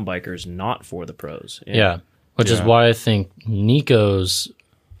mountain bikers, not for the pros. Yeah, which is why I think Nico's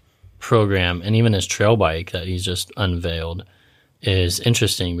program and even his trail bike that he's just unveiled is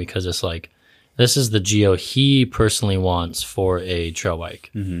interesting because it's like, this is the Geo he personally wants for a trail bike,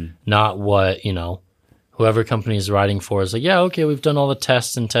 not what, you know, whoever company is riding for is like, yeah, okay, we've done all the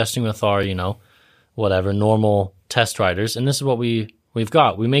tests and testing with our, you know, whatever, normal test riders, and this is what we've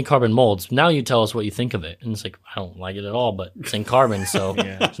got. We made carbon molds. Now you tell us what you think of it. And it's like, I don't like it at all, but it's in carbon, so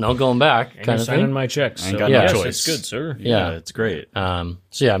there's no going back. And kind you're of signing thing. my checks. I ain't So got no yes, choice. it's good, sir. Yeah, it's great. So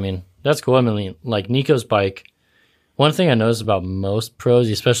yeah, I mean, that's cool. I mean, like Nico's bike, one thing I noticed about most pros,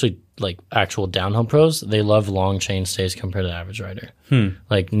 especially like actual downhill pros, they love long chain stays compared to the average rider.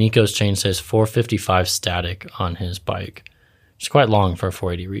 Like Nico's chain stays 455 static on his bike, which is quite long for a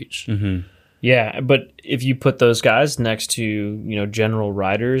 480 reach. Yeah, but if you put those guys next to, you know, general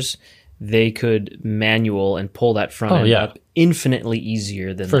riders, they could manual and pull that front end up infinitely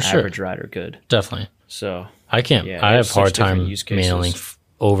easier than the average rider could. Definitely. So I can't. Yeah, I they have have hard such different time use cases. mailing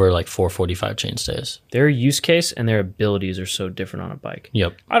over like 445 chain stays. their use case and their abilities are so different on a bike.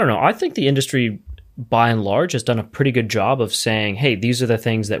 Yep. I don't know. I think the industry, by and large, has done a pretty good job of saying, hey, these are the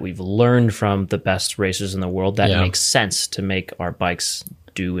things that we've learned from the best racers in the world that makes sense to make our bikes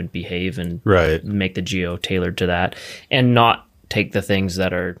do and behave and make the Geo tailored to that and not take the things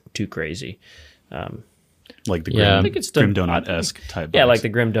that are too crazy. Like the Yeah. Grim, I think it's done- Grim Donut-esque type. Yeah, bikes. like the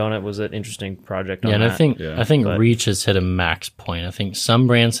Grim Donut was an interesting project on Yeah, and that. I think But- Reach has hit a max point. I think some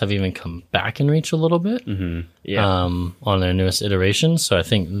brands have even come back in Reach a little bit on their newest iterations. So I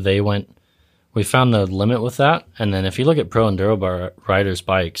think we found the limit with that. And then if you look at pro enduro riders'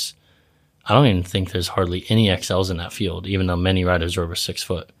 bikes, I don't even think there's hardly any XLs in that field, even though many riders are over 6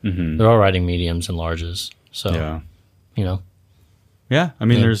 foot. They're all riding mediums and larges. So, you know. Yeah, I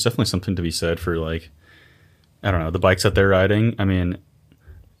mean, there's definitely something to be said for, like, I don't know, the bikes that they're riding. I mean,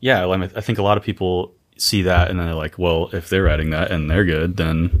 yeah, I think a lot of people see that and then they're like, well, if they're riding that and they're good,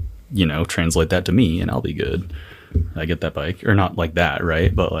 then, you know, translate that to me and I'll be good. I get that bike, or not like that,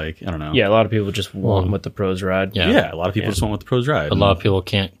 right? But like, I don't know. Yeah, a lot of people just want what the pros ride. Yeah, a lot of people just want what the pros ride. A lot of people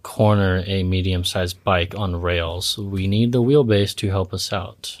can't corner a medium-sized bike on rails. We need the wheelbase to help us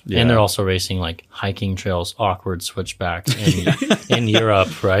out. Yeah. And they're also racing like hiking trails, awkward switchbacks in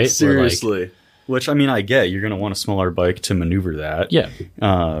Europe, right? Seriously. Which, I mean, I get. You're going to want a smaller bike to maneuver that. Yeah.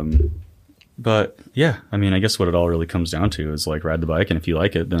 But, yeah, I mean, I guess what it all really comes down to is, like, ride the bike, and if you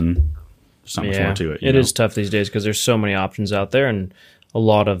like it, then there's not much more to it. It is tough these days because there's so many options out there, and a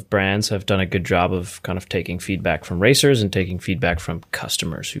lot of brands have done a good job of kind of taking feedback from racers and taking feedback from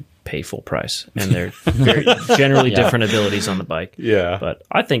customers who pay full price, and they're very generally different abilities on the bike. Yeah. But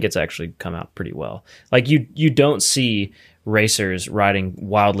I think it's actually come out pretty well. Like, you don't see racers riding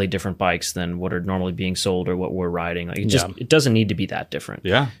wildly different bikes than what are normally being sold or what we're riding. Like, it doesn't need to be that different.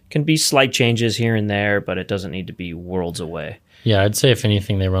 Yeah. Can be slight changes here and there, but it doesn't need to be worlds away. Yeah, I'd say if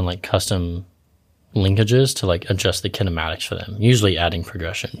anything, they run like custom linkages to like adjust the kinematics for them, usually adding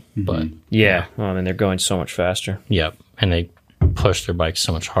progression. But Yeah. Well, I mean, they're going so much faster. yeah, and they push their bikes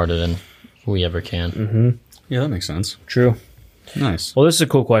so much harder than we ever can. Yeah, that makes sense. True. Nice. Well, this is a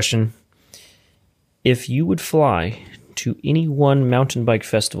cool question. If you would fly to any one mountain bike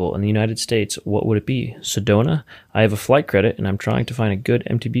festival in the United States, what would it be? Sedona? I have a flight credit, and I'm trying to find a good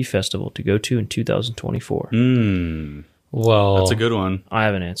MTB festival to go to in 2024. Well, That's a good one. I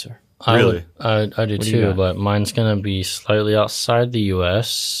have an answer. Really? I do do you too, got? but mine's going to be slightly outside the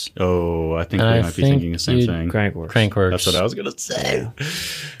U.S. Oh, I think And we I might be think thinking the same you'd thing. Crankworks. Crankworks. That's what I was going to say.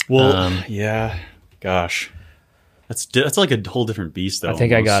 Well, yeah. Gosh. That's like a whole different beast, though. I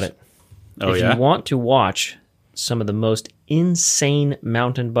think I got it. Oh, if yeah? you want to watch some of the most insane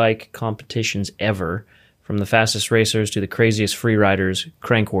mountain bike competitions ever, from the fastest racers to the craziest free riders,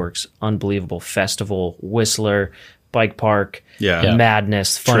 Crankworks, unbelievable festival, Whistler, bike park,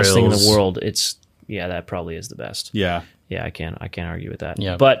 madness, funnest thing in the Trails. world. That probably is the best. Yeah. Yeah, I can't argue with that.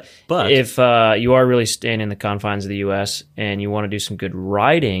 Yeah. But But- if you are really staying in the confines of the U.S. and you want to do some good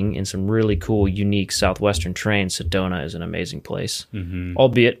riding in some really cool, unique southwestern terrain, Sedona is an amazing place.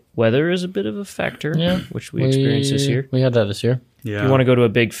 Albeit weather is a bit of a factor, which we experienced this year. We had that this year. Yeah. If you want to go to a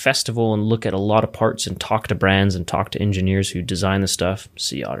big festival and look at a lot of parts and talk to brands and talk to engineers who design the stuff,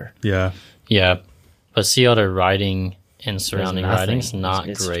 Sea Otter. Yeah. Yeah, but Sea Otter riding and surrounding Nothing. riding is not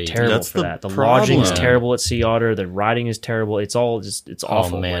It's great. terrible That's for the that. The problem. lodging is terrible at Sea Otter. The riding is terrible. It's all just it's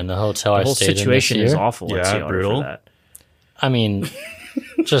awful. Oh man, Like, the hotel the I whole stayed situation in this is year, awful at Yeah, Sea Otter brutal. for that. I mean,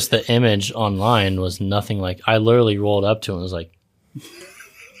 just the image online was nothing like. I literally rolled up to it and was like,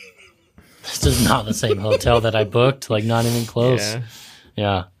 "This is not the same hotel that I booked. Like, not even close."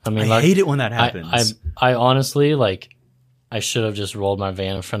 Yeah, I mean, I like, hate it when that happens. I honestly like. I should have just rolled my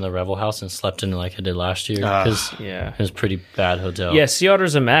van in front of the Revel House and slept in it like I did last year because it was a pretty bad hotel. Yeah, Sea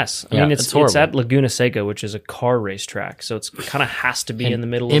Otter's a mess. I Yeah, mean, it's it's horrible. at Laguna Seca, which is a car racetrack, so it's kind of has to be in the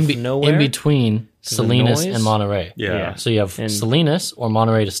middle of nowhere. in between Salinas noise? and Monterey. yeah. So you have And- Salinas or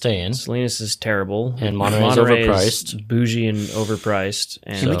Monterey to stay in. Salinas is terrible, And Monterey's Monterey overpriced. is bougie and overpriced.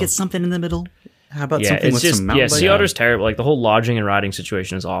 And Can we get something in the middle? How about yeah, something it's with just some mountain Sea bike? Otter's terrible. Like the whole lodging and riding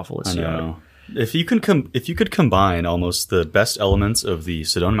situation is awful at I Sea Otter. know. If you could combine almost the best elements of the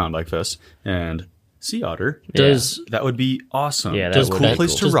Sedona Mountain Bike Fest and Sea Otter, that would be awesome. Yeah, that does would cool be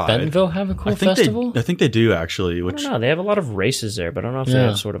place cool. to Does ride. Bentonville have a cool festival? I think they do actually. I Which don't know. They have a lot of races there, but I don't know if they Yeah.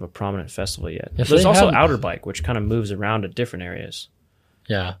 have sort of a prominent festival yet. If There's they also have- Outer Bike, which kind of moves around at different areas.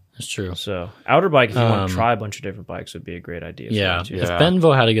 Yeah, that's true. So Outer Bike, if you want to try a bunch of different bikes, would be a great idea. For Yeah, that too. if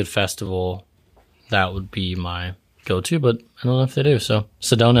Bentonville had a good festival, that would be my go-to. But I don't know if they do. So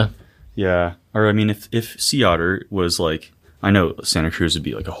Sedona. yeah, or I mean, if Sea Otter was like, I know Santa Cruz would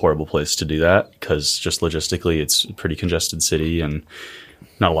be like a horrible place to do that because just logistically, it's a pretty congested city and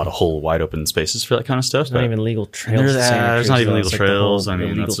not a lot of whole wide open spaces for that kind of stuff. There's not even legal trails. There's, in Santa there's Cruz, not even though. legal It's like the trails. whole I mean,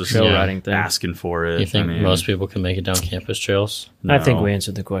 illegal that's just trail riding thing. asking for it. You think I mean, most people can make it down campus trails? I think No. we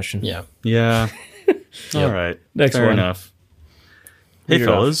answered the question. Yeah. Yeah. All right. Next Fair one. enough. Hey, Read it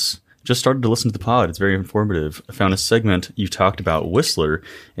off. fellas. Just started to listen to the pod. It's very informative. I found a segment you talked about Whistler,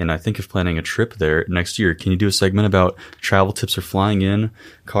 and I think of planning a trip there next year. Can you do a segment about travel tips for flying in,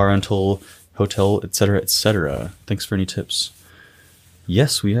 car rental, hotel, etc., etc.? Thanks for any tips.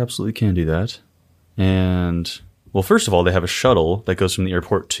 Yes, we absolutely can do that. And, well, first of all, they have a shuttle that goes from the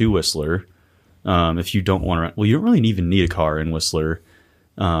airport to Whistler. If you don't want to rent, well, you don't really even need a car in Whistler.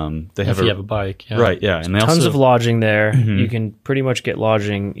 They have If you have a bike. Yeah. right, yeah, and they Tons also, of lodging there. You can pretty much get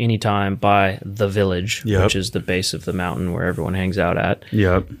lodging anytime by the village, Yep. which is the base of the mountain where everyone hangs out at.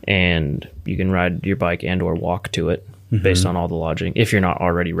 Yep. And you can ride your bike and or walk to it based on all the lodging if you're not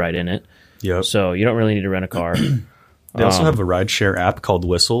already right in it. Yep. So you don't really need to rent a car. They also have a rideshare app called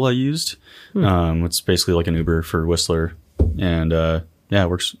Whistle I used. It's basically like an Uber for Whistler. And it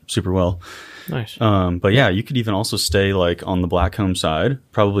works super well. Nice. But yeah, you could even also stay like on the Blackcomb side,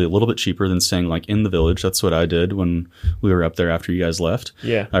 probably a little bit cheaper than staying like in the village. That's what I did when we were up there after you guys left.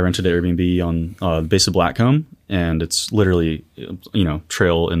 Yeah. I rented an Airbnb on the base of Blackcomb, and it's literally,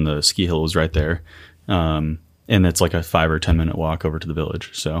 trail in the ski hill was right there. And it's like a 5 or 10 minute walk over to the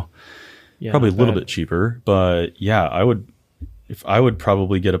village. So probably a little bit cheaper, but yeah, I would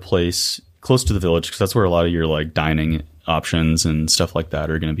probably get a place close to the village, because that's where a lot of your like dining options and stuff like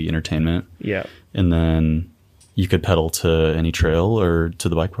that are going to be entertainment. Yeah. And then you could pedal to any trail or to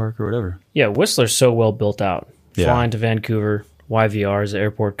the bike park or whatever. Yeah, Whistler's so well built out. Yeah. Flying to Vancouver, YVR is the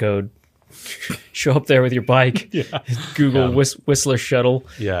airport code. Show up there with your bike, Google Whistler shuttle,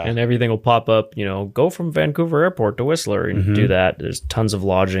 and everything will pop up. Go from Vancouver Airport to Whistler, and do that. There's tons of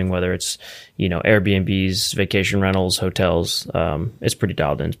lodging, whether it's Airbnbs, vacation rentals, hotels. It's pretty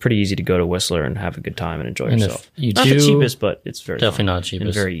dialed in. It's pretty easy to go to Whistler and have a good time and enjoy yourself. Not the cheapest, but it's very definitely fun not cheapest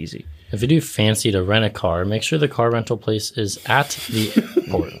and very easy. If you do fancy to rent a car, make sure the car rental place is at the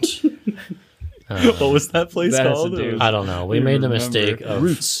airport. What was that place called? I don't know. We made the mistake of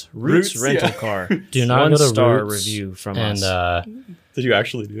Roots rental car. Do not go to 1-star Roots review from and, us. Did you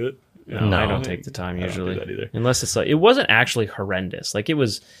actually do it? No, I don't take the time usually. I don't do that either. Unless it's like, it wasn't actually horrendous. Like, it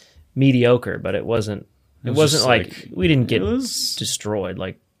was mediocre, but it wasn't like we didn't get destroyed.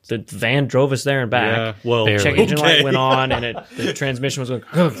 Like, the van drove us there and back. Yeah, well, check engine light went on, and the transmission was going.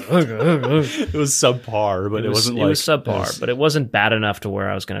 It was subpar, but it wasn't like... It was subpar, but it wasn't bad enough to where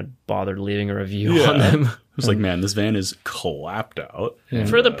I was going to bother leaving a review on them. I was like, man, this van is clapped out.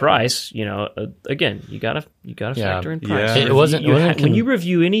 For the price, again, you gotta factor in price. Yeah. It wasn't when you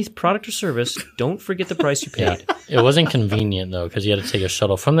review any product or service, don't forget the price you paid. It wasn't convenient though, because you had to take a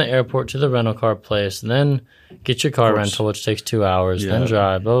shuttle from the airport to the rental car place, then get your car rental, which takes 2 hours, then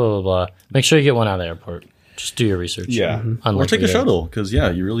drive, blah blah blah. Make sure you get one out of the airport. Just do your research. Yeah, or take a shuttle, because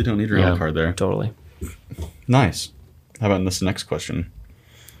you really don't need your own car there. Totally. Nice. How about this next question?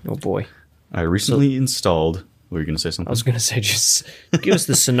 Oh boy. I recently installed... Were you going to say something? I was going to say, just give us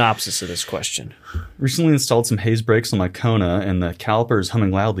the synopsis of this question. Recently installed some haze brakes on my Kona, and the caliper is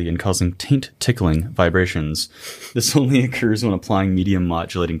humming loudly and causing taint tickling vibrations. This only occurs when applying medium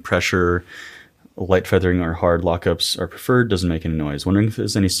modulating pressure. Light feathering or hard lockups are preferred. Doesn't make any noise. Wondering if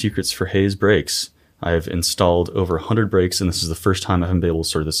there's any secrets for haze brakes. I've installed over 100 brakes, and this is the first time I haven't been able to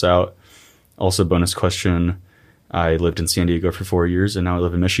sort this out. Also, bonus question. I lived in San Diego for 4 years, and now I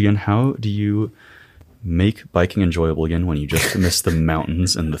live in Michigan. How do you make biking enjoyable again when you just miss the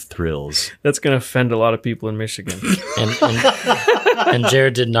mountains and the thrills? That's going to offend a lot of people in Michigan. And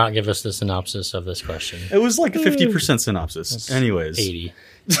Jared did not give us the synopsis of this question. It was like a 50% synopsis. Anyways. 80.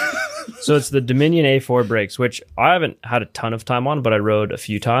 So it's the Dominion A4 brakes, which I haven't had a ton of time on, but I rode a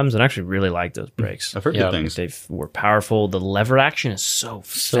few times and actually really like those brakes. I've heard good things. They were powerful. The lever action is so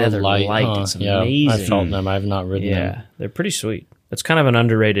feather light. It's amazing. I felt them. I've not ridden them. Yeah, they're pretty sweet. It's kind of an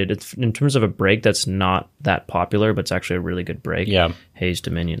underrated, it's in terms of a brake that's not that popular, but it's actually a really good brake. Yeah. Hayes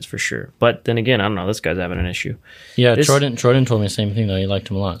Dominions for sure. But then again, I don't know, this guy's having an issue. Yeah, Jordan told me the same thing though. He liked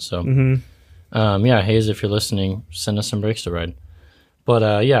him a lot. So, Hayes, if you're listening, send us some brakes to ride. But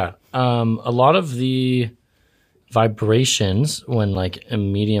a lot of the vibrations when like a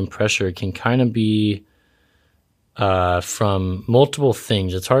medium pressure can kind of be from multiple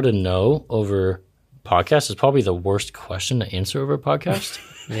things. It's hard to know over podcast. Is probably the worst question to answer over a podcast.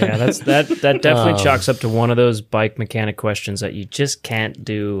 Yeah, that definitely chalks up to one of those bike mechanic questions that you just can't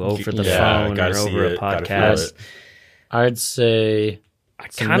do over the phone or over a podcast. I'd say I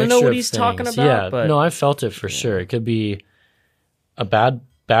kind of know what he's talking about. Yeah, but no, I felt it for sure. It could be a bad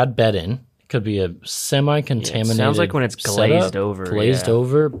bed in. It could be a semi-contaminated. Sounds like when it's glazed setup, over. Glazed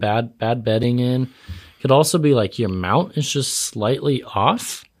over, bad bedding in. Could also be like your mount is just slightly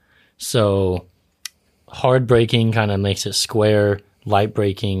off. So hard braking kind of makes it square. Light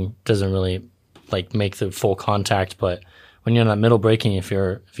braking doesn't really like make the full contact. But when you're in that middle braking, if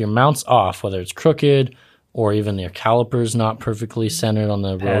your mount's off, whether it's crooked or even your caliper's not perfectly centered on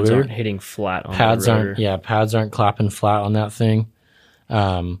the pads rotor, aren't hitting flat on the rotor. Pads aren't clapping flat on that thing.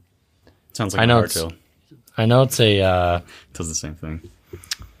 Sounds like a hardtail. I know it's a it does the same thing.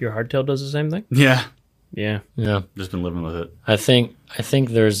 Your hardtail does the same thing? Yeah. Just been living with it. I think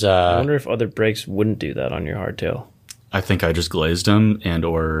there's I wonder if other brakes wouldn't do that on your hardtail. I think I just glazed them, and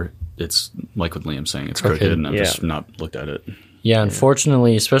or it's like what Liam's saying, it's crooked, and I've just not looked at it. Yeah,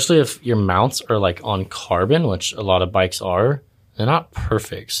 unfortunately, especially if your mounts are like on carbon, which a lot of bikes are, they're not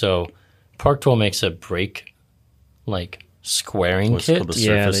perfect. So Park Tool makes a brake like squaring kit. Called the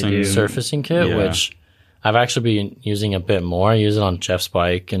surfacing. Surfacing kit, which I've actually been using a bit more. I use it on Jeff's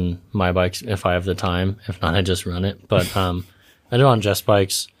bike and my bikes if I have the time. If not, I just run it. But I do it on Jeff's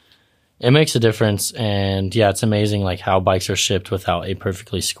bikes. It makes a difference. And yeah, it's amazing like how bikes are shipped without a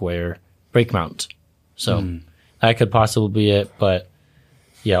perfectly square brake mount. So that could possibly be it. But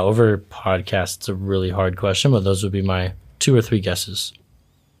yeah, over podcast, it's a really hard question. But those would be my 2 or 3 guesses.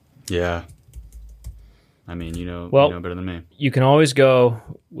 Yeah. I mean, you know better than me. You can always go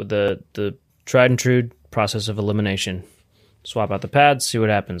with the tried and true process of elimination. Swap out the pads, see what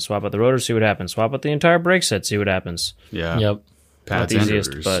happens. Swap out the rotor, see what happens. Swap out the entire brake set, see what happens. Yeah. Yep. Pads Not the and easiest,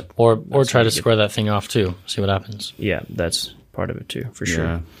 rotors. but Or try to square that thing off too. See what happens. yeah, that's part of it too, for sure.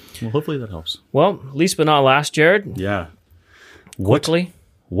 Yeah. Well, hopefully that helps. Well, least but not last, Jared, Yeah. quickly.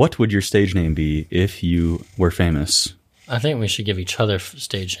 What would your stage name be if you were famous? I think we should give each other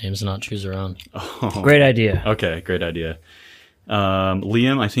stage names and not choose our own. Great idea. Okay, great idea.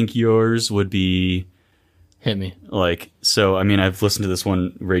 Liam, I think yours would be Hit me. like, so, I mean, I've listened to this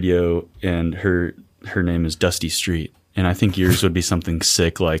one radio and her name is Dusty Street. And I think yours would be something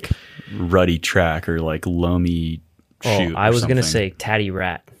sick like Ruddy Track or like Loamy Shoot. I was going to something. say Tatty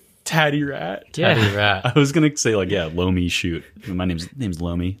Rat. Tatty Rat. Teddy Rat. I was gonna say like Loamy Shoot. My name's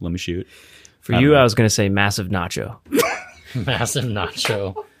Loamy Shoot. For you, I was going to say Massive Nacho. Massive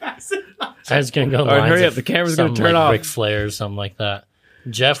nacho. I was gonna go. All right, lines hurry up, of the camera's gonna some, turn off. Ric Flair or something like that.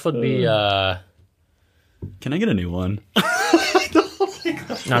 Jeff would be. Can I get a new one?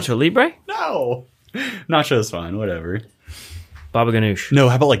 Nacho Libre? No. Nacho's fine. Whatever. Baba Ganoush. No,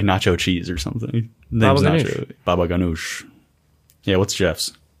 how about like nacho cheese or something? Baba Name's Ganoush. Nacho. Baba Ganoush. Yeah. What's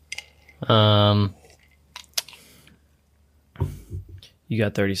Jeff's? You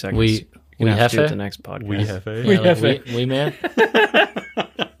got 30 seconds. We You're gonna have to do it Hefe? the next podcast. We man.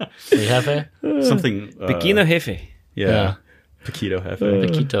 We Hefe. Something. Pequeno Jefe. Yeah. Paquito Hefe.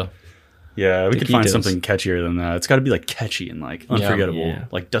 Paquito. Yeah, we could find Taquitos. something catchier than that. It's got to be like catchy and like unforgettable, Yeah.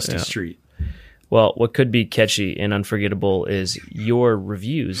 like Dusty Yeah. Street. Well, what could be catchy and unforgettable is your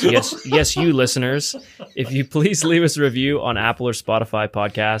reviews. Yes, you listeners. If you please leave us a review on Apple or Spotify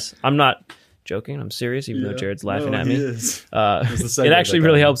podcasts. I'm not joking. I'm serious, even though Jared's laughing at me. It actually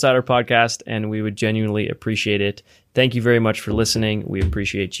really helps out our podcast, and we would genuinely appreciate it. Thank you very much for listening. We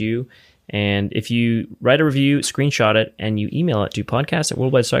appreciate you. And if you write a review, screenshot it, and you email it to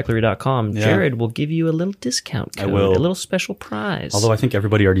podcast@worldwidecyclery.com, Jared will give you a little discount code, I will. a little special prize. Although I think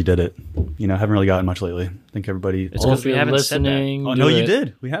everybody already did it. You know, haven't really gotten much lately. I think everybody. It's because If we you're haven't said that. listening, Oh do no, you it.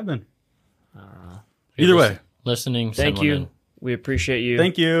 did. We have been. Either way, Listening. Thank send one you. in. We appreciate you.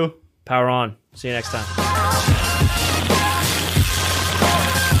 thank you. Power on. See you next time.